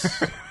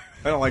choice.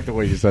 I don't like the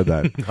way you said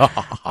that.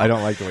 I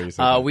don't like the way you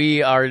said that.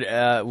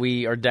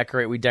 We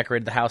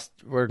decorated the house.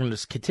 We're going to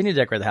just continue to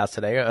decorate the house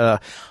today.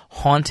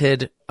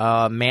 Haunted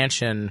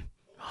mansion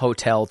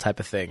hotel type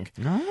of thing.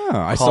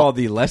 I saw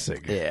the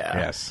Lessig. Yeah.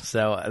 Yes.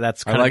 So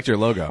that's I liked your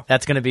logo.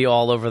 That's going to be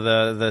all over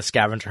the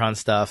scavenger hunt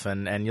stuff,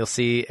 and you'll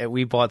see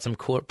we bought some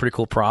pretty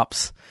cool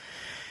props.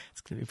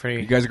 It's going to be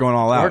pretty. You guys are going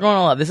all out. We're going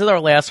all out. This is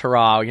our last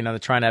hurrah. They're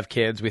trying to have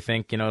kids. We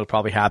think it'll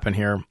probably happen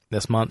here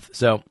this month.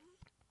 So,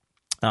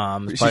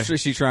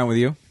 Is she trying with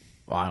you?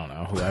 well, I don't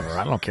know. Whoever.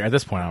 I don't care at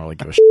this point. I don't really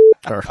give a shit.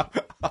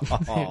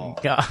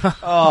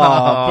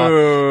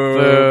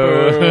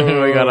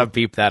 Boo. We gotta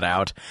beep that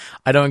out.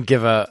 I don't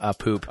give a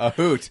poop. A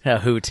hoot. A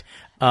hoot.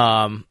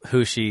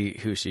 Who she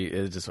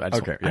is just. I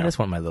Okay, yeah. just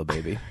want my little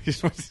baby. I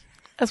just want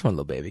a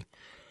little baby.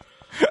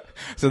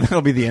 So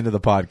that'll be the end of the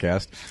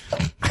podcast.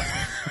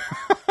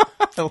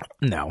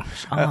 No.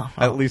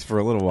 At least for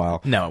a little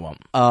while. No, it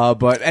won't.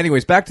 But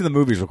anyways, back to the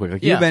movies real quick.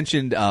 Like Yeah. you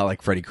mentioned,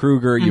 like Freddy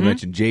Krueger. You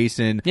mentioned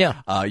Jason.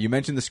 Yeah. You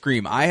mentioned the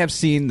Scream. I have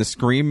seen the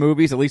Scream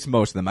movies, at least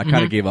most of them. I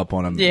kind of gave up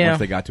on them Yeah. once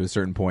they got to a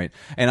certain point.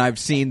 And I've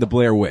seen the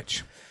Blair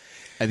Witch.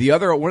 And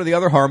one of the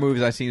other horror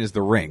movies I've seen is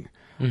The Ring.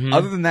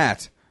 Other than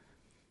that,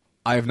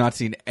 I have not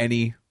seen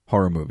any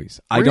horror movies.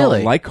 I Really?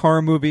 don't like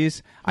horror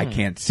movies. I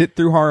can't sit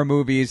through horror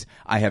movies.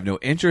 I have no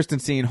interest in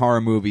seeing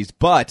horror movies,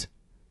 but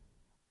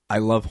I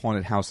love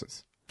haunted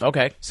houses.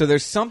 Okay. So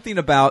there's something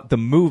about the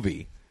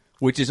movie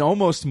which is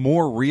almost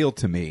more real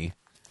to me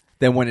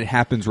than when it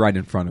happens right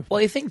in front of me.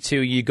 Well, I think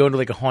too, you go to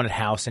like a haunted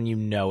house and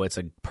it's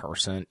a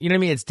person. You know what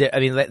I mean? I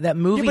mean that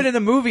movie. Yeah, but in a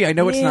movie, I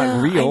know it's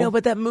not real. I know,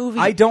 but that movie.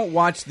 I don't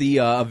watch the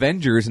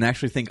Avengers and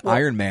actually think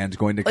Iron Man's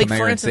going to come for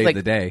here and instance, save like,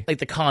 the day. Like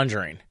The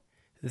Conjuring,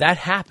 that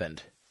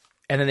happened,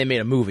 and then they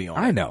made a movie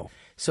on it. I know.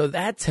 So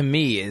that to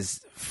me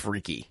is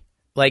freaky.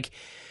 Like,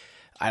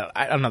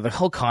 I don't know. The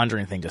whole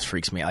Conjuring thing just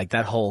freaks me out. Like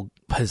that whole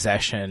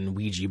possession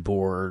Ouija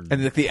board.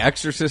 And the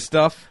Exorcist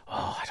stuff.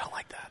 Oh, I don't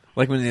like that.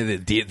 Like when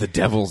the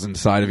devil's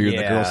inside of you and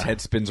the Yeah. girl's head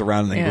spins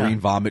around and then green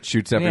vomit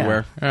shoots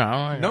everywhere.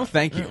 Yeah. No,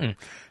 thank you.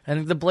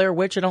 And the Blair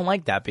Witch, I don't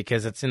like that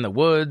because it's in the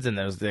woods, and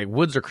the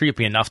woods are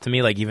creepy enough to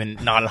me. Like even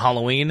not at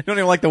Halloween. You don't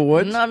even like the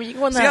woods? No, I mean, you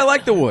go in See, that- I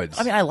like the woods.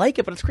 I mean, I like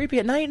it, but it's creepy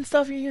at night and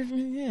stuff.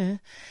 You're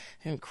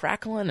and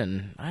crackling,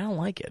 and I don't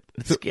like it.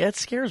 It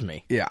scares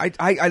me. Yeah,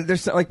 I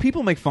there's like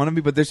people make fun of me,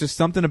 but there's just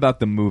something about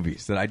the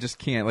movies that I just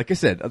can't. Like I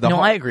said,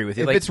 I agree with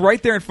you. If Like- it's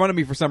right there in front of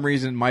me for some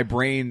reason, my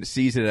brain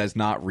sees it as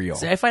not real.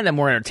 See, I find that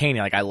more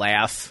entertaining. Like I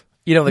laugh.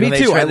 You know, like Me when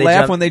they too. try- I they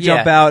laugh jump- when they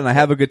jump out, and I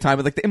have a good time.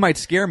 But like, it might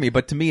scare me,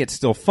 but to me, it's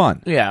still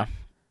fun. Yeah.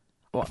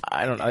 Well,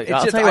 I don't know. It's I'll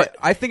just, tell you what.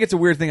 I think it's a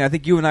weird thing. I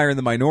think you and I are in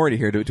the minority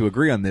here to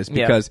agree on this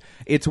because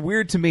it's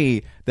weird to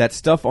me that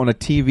stuff on a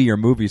TV or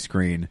movie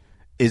screen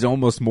is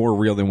almost more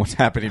real than what's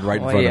happening right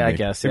in front of me. I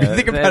guess. If Yeah. you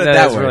think about it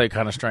that's that way. really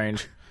kind of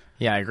strange.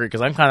 Yeah, I agree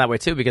because I'm kind of that way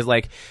too. Because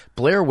like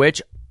Blair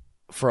Witch,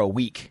 for a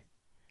week,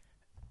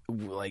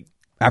 like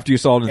After you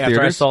saw it in after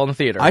theaters? I saw it in the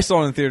theater, I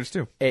saw it in theaters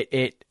too.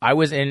 I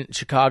was in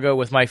Chicago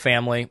with my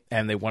family,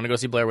 and they wanted to go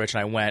see Blair Witch,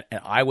 and I went,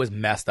 and I was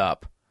messed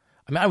up.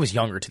 I mean, I was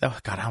younger too.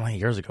 God, how many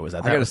years ago was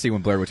that? I got to see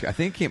when Blair Witch. I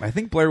think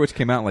Blair Witch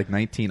came out in like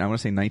 19. I want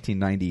to say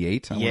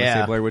 1998. I want to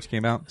say Blair Witch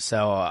came out. So,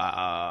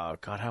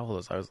 God, how old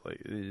was I? I was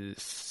like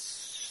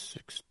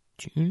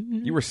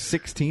 16. You were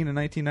 16 in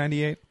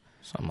 1998.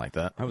 Something like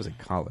that. I was in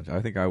college.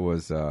 I think I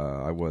was 20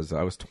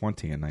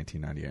 in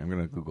 1998. I'm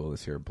going to Google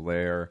this here.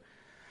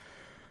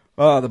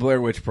 The Blair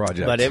Witch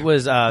Project. But it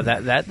was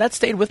that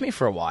stayed with me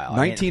for a while.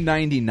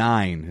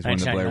 1999 is when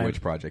the Blair 1999.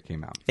 Witch Project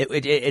came out.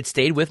 It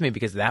stayed with me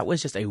because that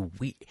was just a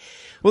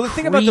Well, the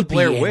thing about the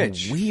Blair creepy and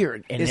Witch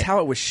weird and is how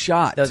it was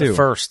shot. that was too. the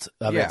first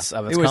of Yeah. its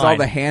it was kind. all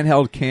the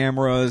handheld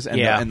cameras and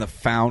Yeah. the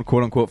found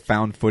quote unquote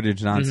found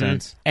footage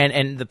nonsense.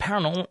 and the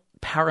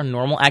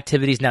paranormal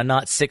activities. Now,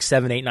 not 6,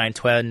 7, 8, 9,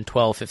 10,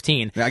 12,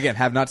 15. Now, again,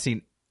 have not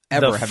seen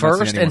ever. The have not seen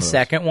first any one and of those.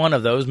 second one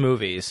of those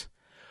movies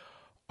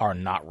are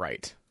not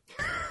right.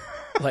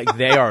 Like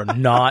they are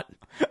not.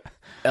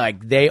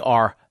 Like they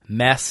are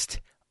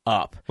messed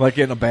up. Like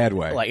in a bad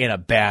way. Like in a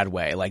bad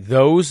way. Like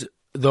those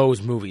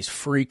movies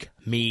freak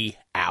me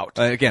out.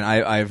 Again,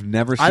 I've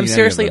never seen. I'm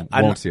seriously, Any of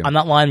them. Won't see them. I'm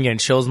not lying. I'm getting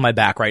chills in my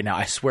back right now.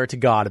 I swear to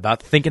God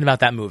about thinking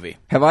about that movie.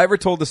 Have I ever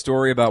told the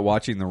story about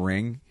watching The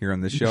Ring here on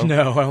this show?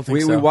 No, I don't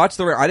think so. We watched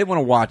The Ring. I didn't want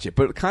to watch it,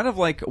 but kind of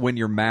like when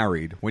you're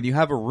married, when you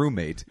have a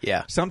roommate.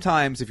 Yeah.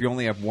 Sometimes if you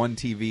only have one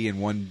TV and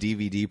one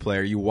DVD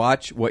player, you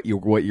watch what your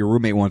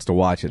roommate wants to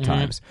watch at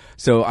times.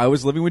 So I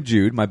was living with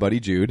Jude, my buddy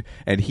Jude,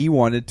 and he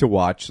wanted to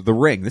watch The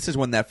Ring. This is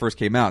when that first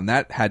came out, and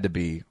that had to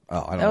be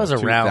I don't know, was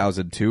around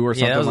 2002 or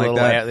something that was like a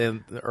that. little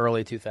late, the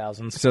early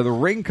 2000s. So The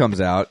Ring comes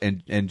out,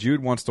 and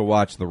Jude wants to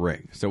watch The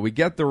Ring. So we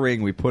get The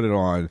Ring, we put it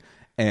on,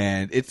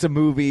 and it's a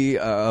movie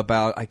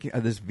about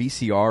this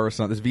VCR or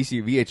something, this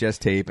VHS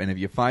tape. And if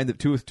you find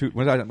the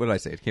what did I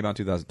say? It came out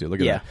in 2002. Look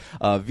at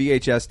that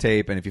VHS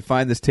tape. And if you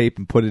find this tape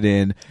and put it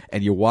in,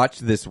 and you watch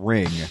this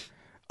Ring.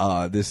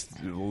 This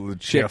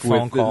chick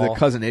with the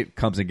cousin, it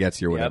comes and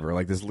gets you or whatever.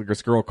 Like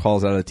this girl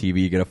calls out of the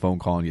TV, you get a phone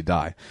call and you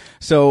die.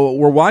 So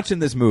we're watching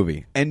this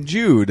movie, and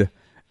Jude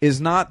is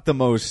not the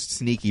most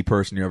sneaky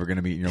person you're ever going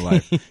to meet in your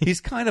life.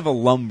 He's kind of a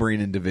lumbering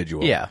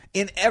individual. Yeah.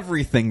 In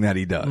everything that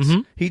he does.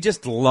 He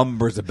just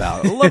lumbers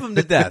about. I love him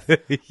to death,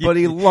 but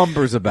he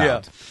lumbers about.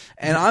 Yeah.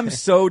 And I'm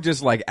so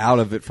just like out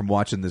of it from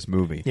watching this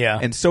movie. Yeah.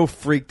 And so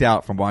freaked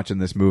out from watching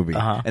this movie.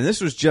 Uh-huh. And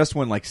this was just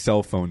when like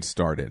cell phones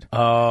started.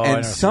 Oh,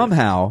 and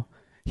somehow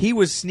he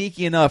was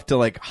sneaky enough to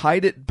like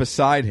hide it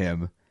beside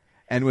him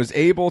and was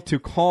able to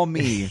call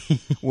me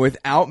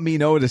without me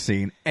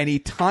noticing, and he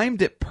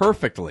timed it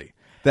perfectly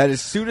that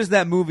as soon as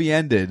that movie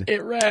ended,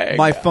 It rang.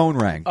 my phone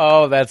rang.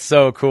 Oh, that's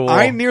so cool.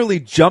 I nearly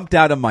jumped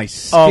out of my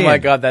skin. Oh my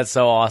God, that's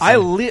so awesome.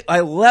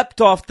 I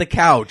leapt off the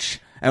couch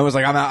and was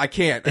like, I'm out, I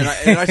can't. And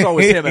I saw it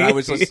was him, and I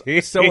was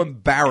just so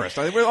embarrassed.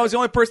 I was the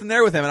only person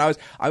there with him, and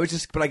I was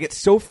just, but I get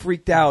so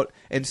freaked out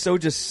and so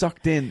just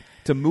sucked in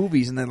to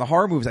movies, and then the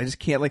horror movies, I just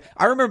can't. Like,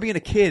 I remember being a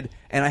kid,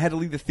 and I had to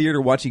leave the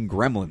theater watching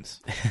Gremlins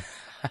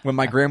when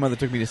my grandmother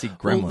took me to see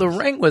Gremlins. Well, The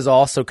Ring was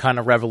also kind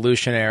of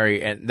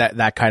revolutionary, and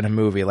that kind of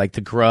movie, like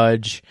The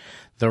Grudge,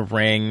 The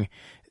Ring,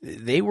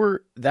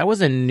 that was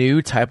a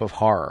new type of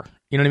horror.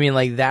 You know what I mean?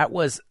 Like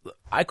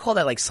I call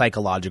that like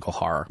psychological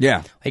horror.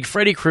 Yeah. Like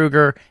Freddy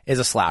Krueger is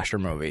a slasher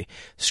movie.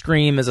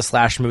 Scream is a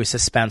slasher movie,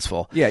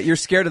 suspenseful. Yeah, you're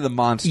scared of the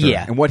monster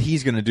and what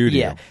he's going to do to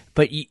you.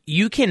 But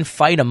you can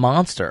fight a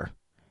monster.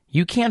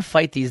 You can't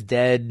fight these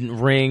dead,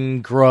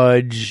 Ring,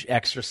 Grudge,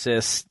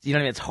 Exorcist. You know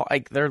what I mean? It's hard,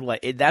 like they're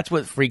like that's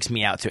what freaks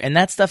me out too. And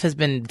that stuff has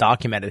been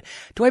documented.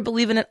 Do I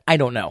believe in it? I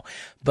don't know,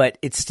 but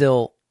it's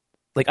still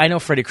like I know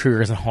Freddy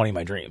Krueger isn't haunting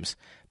my dreams,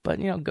 but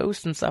you know,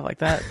 ghosts and stuff like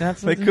that.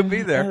 That's They could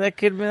be there. That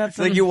could be. That's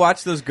like you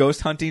watch those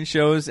ghost hunting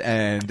shows,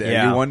 and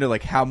you wonder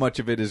like how much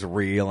of it is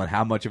real and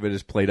how much of it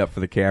is played up for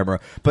the camera.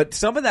 But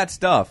some of that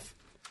stuff,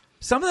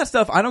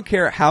 I don't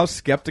care how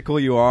skeptical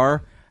you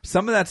are.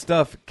 some of that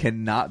stuff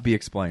cannot be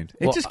explained.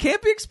 It just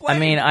can't be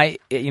explained. I mean,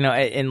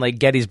 in like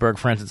Gettysburg,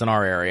 for instance, in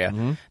our area.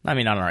 I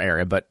mean, not in our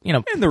area, but in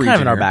the kind of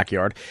region in our here.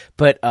 backyard.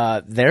 But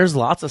there's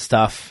lots of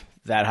stuff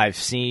that I've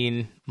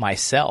seen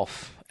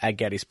myself at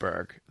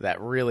Gettysburg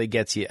that really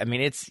gets you. I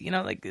mean, it's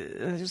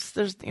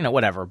there's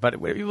whatever. But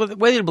whether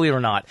you believe it or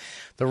not,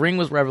 The Ring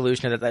was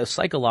revolutionary. That those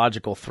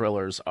psychological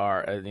thrillers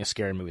are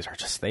scary movies are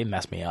just they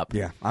mess me up.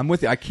 Yeah, I'm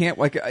with you. I can't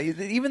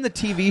even the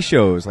TV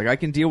shows. Like I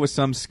can deal with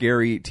some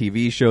scary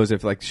TV shows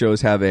if like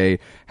shows have a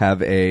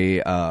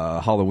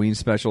Halloween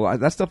special.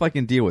 That stuff I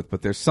can deal with.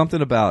 But there's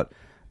something about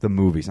the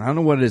movies. I don't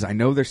know what it is. I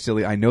know they're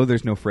silly. I know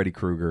there's no Freddy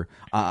Krueger.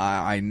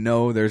 I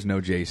know there's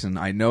no Jason.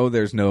 I know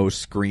there's no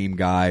Scream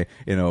guy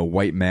in a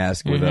white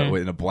mask with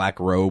a black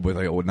robe with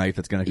a knife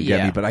that's going to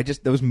get me.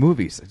 But those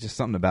movies, just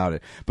something about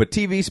it. But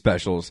TV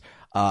specials,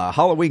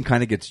 Halloween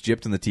kind of gets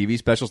gypped in the TV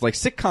specials. Like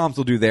sitcoms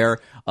will do their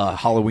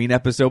Halloween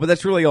episode, but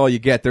that's really all you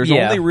get. There's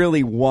only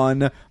really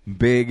one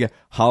big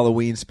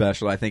Halloween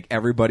special I think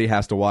everybody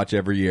has to watch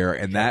every year,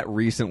 and that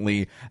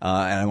recently,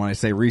 and when I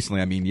say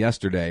recently, I mean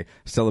yesterday,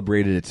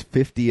 celebrated its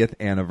 50th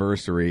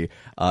anniversary.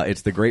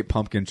 It's The Great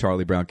Pumpkin.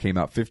 Charlie Brown came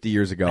out 50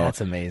 years ago.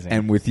 That's amazing.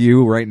 And with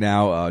you right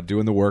now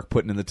doing the work,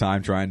 putting in the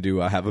time, trying to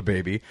have a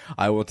baby,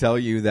 I will tell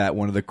you that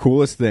one of the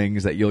coolest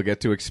things that you'll get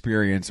to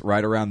experience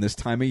right around this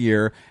time of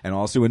year and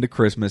also into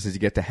Christmas is you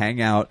get to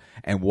hang out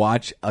and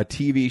watch a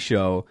TV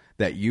show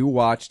that you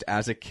watched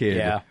as a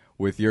kid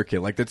with your kid.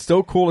 Like, that's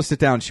so cool to sit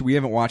down. We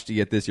haven't watched it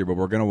yet this year, but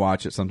we're going to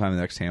watch it sometime in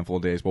the next handful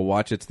of days. We'll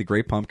watch It's the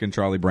Great Pumpkin,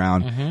 Charlie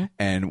Brown.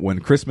 And when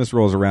Christmas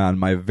rolls around,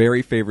 my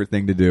very favorite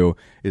thing to do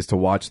is to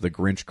watch the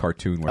Grinch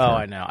cartoon with her.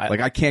 I know.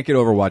 I can't get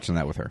over watching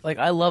that with her. Like,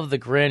 I love the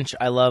Grinch.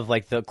 I love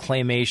like the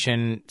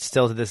claymation.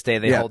 Still to this day,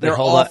 they're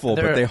hold awful, up.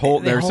 but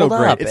they're so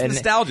great. It's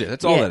nostalgia.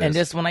 That's all it is. And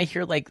just when I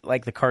hear like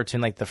the cartoon,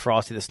 like the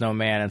Frosty the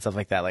Snowman and stuff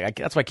like that, like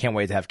that's why I can't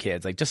wait to have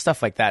kids. Like just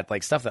stuff like that,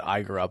 like stuff that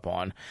I grew up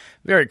on.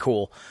 Very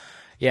cool.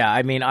 Yeah,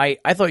 I mean, I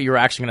thought you were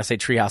actually going to say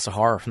Treehouse of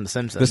Horror from The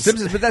Simpsons. The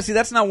Simpsons, but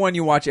that's not one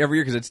you watch every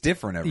year because it's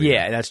different every year.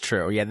 Yeah, that's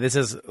true. Yeah, this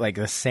is like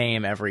the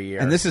same every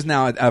year. And this is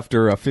now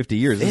after 50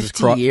 years.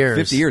 50 years.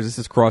 50 years. This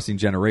is crossing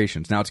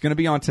generations. Now, it's going to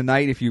be on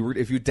tonight. If you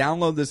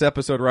download this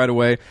episode right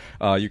away,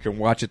 you can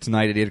watch it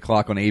tonight at 8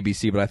 o'clock on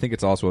ABC, but I think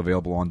it's also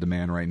available on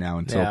demand right now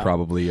until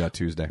probably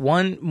Tuesday.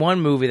 One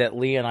movie that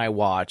Lee and I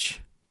watch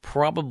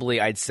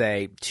probably, I'd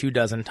say,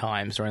 24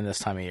 times during this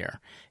time of year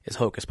is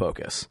Hocus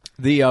Pocus.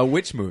 The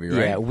witch movie,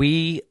 right?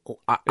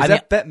 Yeah, Is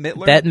that Bette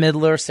Midler? Bette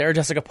Midler, Sarah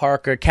Jessica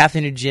Parker,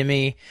 Kathy and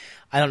Jimmy.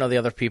 I don't know the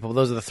other people.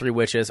 Those are the three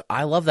witches.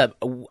 I love that.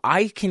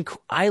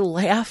 I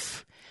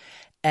laugh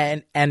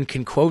and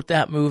can quote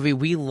that movie.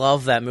 We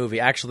love that movie.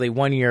 Actually,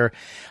 one year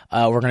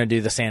we're going to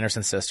do the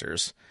Sanderson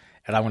sisters.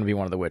 And I'm going to be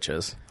one of the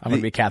witches. I'm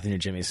going to be Kathy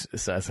and Jimmy's.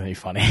 So that's going to be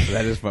funny.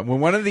 That is fun. When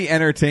one of the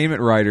entertainment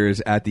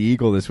writers at the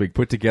Eagle this week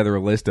put together a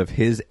list of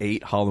his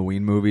 8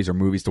 Halloween movies or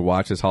movies to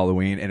watch this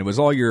Halloween, and it was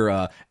all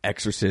your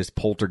Exorcist,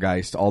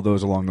 Poltergeist, all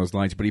those along those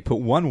lines. But he put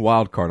one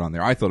wild card on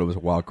there. I thought it was a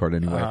wild card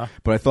anyway,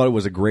 but I thought it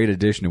was a great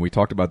addition, and we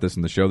talked about this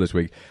in the show this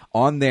week.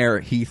 On there,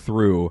 he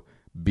threw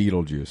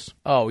Beetlejuice.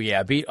 Oh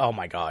yeah, oh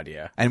my God,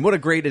 yeah. And what a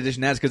great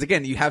addition that is, because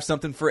again, you have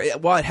something for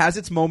it. Well, it has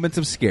its moments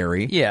of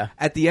scary. Yeah.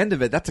 At the end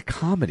of it, that's a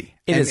comedy.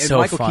 It is so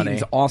Michael funny.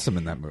 Keaton's awesome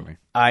in that movie.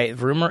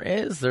 Rumor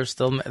is they're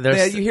still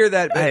you hear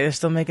that. they're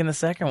still making the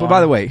second one. But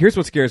by the way, here's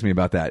what scares me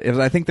about that. Is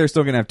I think they're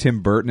still going to have Tim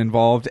Burton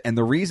involved, and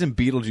the reason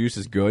Beetlejuice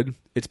is good,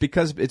 it's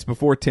because it's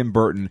before Tim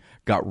Burton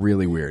got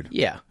really weird.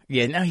 Yeah.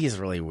 Now he's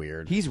really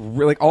weird. He's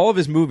really, all of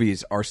his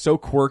movies are so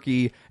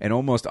quirky and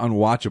almost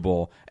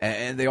unwatchable,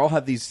 and they all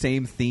have these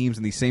same themes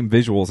and these same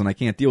visuals, and I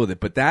can't deal with it.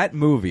 But that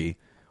movie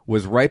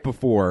was right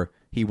before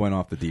he went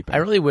off the deep end. I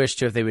really wish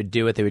too if they would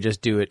do it, they would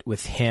just do it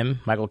with him,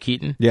 Michael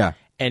Keaton. Yeah.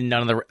 And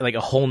none of the like a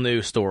whole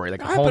new story,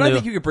 like a whole but new. I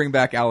think you could bring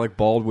back Alec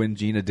Baldwin,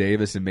 Gina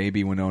Davis, and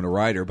maybe Winona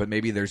Ryder. But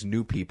maybe there's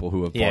new people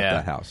who have bought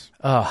that house.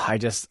 Oh,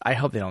 I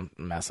hope they don't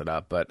mess it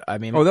up. But I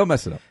mean, they'll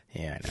mess it up.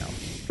 Yeah, I know.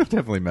 They'll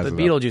definitely mess it up.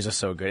 Beetlejuice is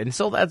so good, and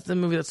so that's the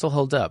movie that still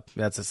holds up.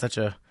 That's such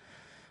a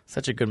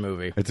good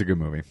movie. It's a good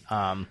movie.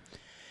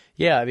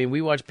 Yeah, I mean,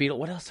 we watched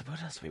What else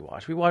did we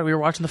watch? We were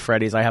watching the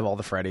Freddys. I have all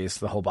the Freddys,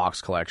 the whole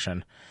box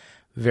collection.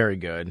 Very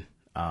good.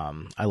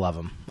 I love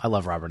them. I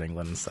love Robert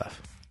Englund and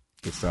stuff.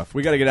 Good stuff.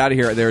 We got to get out of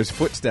here. There's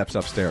footsteps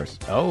upstairs.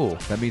 Oh.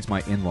 That means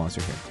my in-laws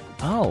are here.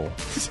 Oh.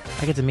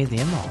 I get to meet the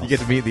in-laws. You get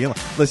to meet the in-laws.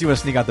 Unless you want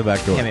to sneak out the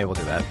back door. Yeah, maybe we'll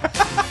do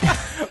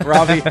that.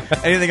 Robbie,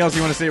 anything else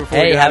you want to say before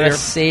we get out have of a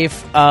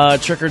safe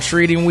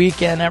trick-or-treating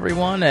weekend,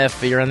 everyone.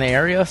 If you're in the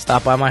area,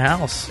 stop by my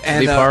house.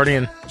 And be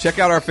partying. Check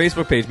out our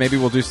Facebook page. Maybe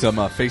we'll do some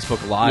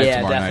Facebook Live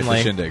tomorrow definitely. night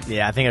for Shindig.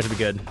 Yeah, I think that should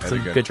be good. That'd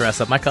be good. Good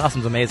dress-up. My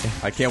costume's amazing.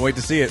 I can't wait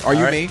to see it. Are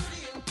you me?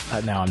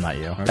 No, I'm not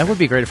you. Okay. That would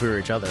be great if we were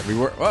each other. We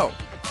were. Whoa.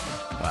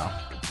 Well,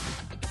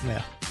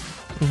 yeah.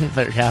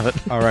 There you have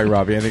it. All right,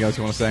 Robbie. Anything else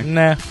you want to say?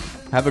 Nah.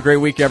 Have a great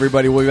week,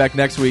 everybody. We'll be back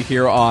next week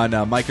here on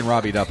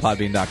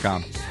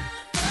MikeandRobbie.podbean.com.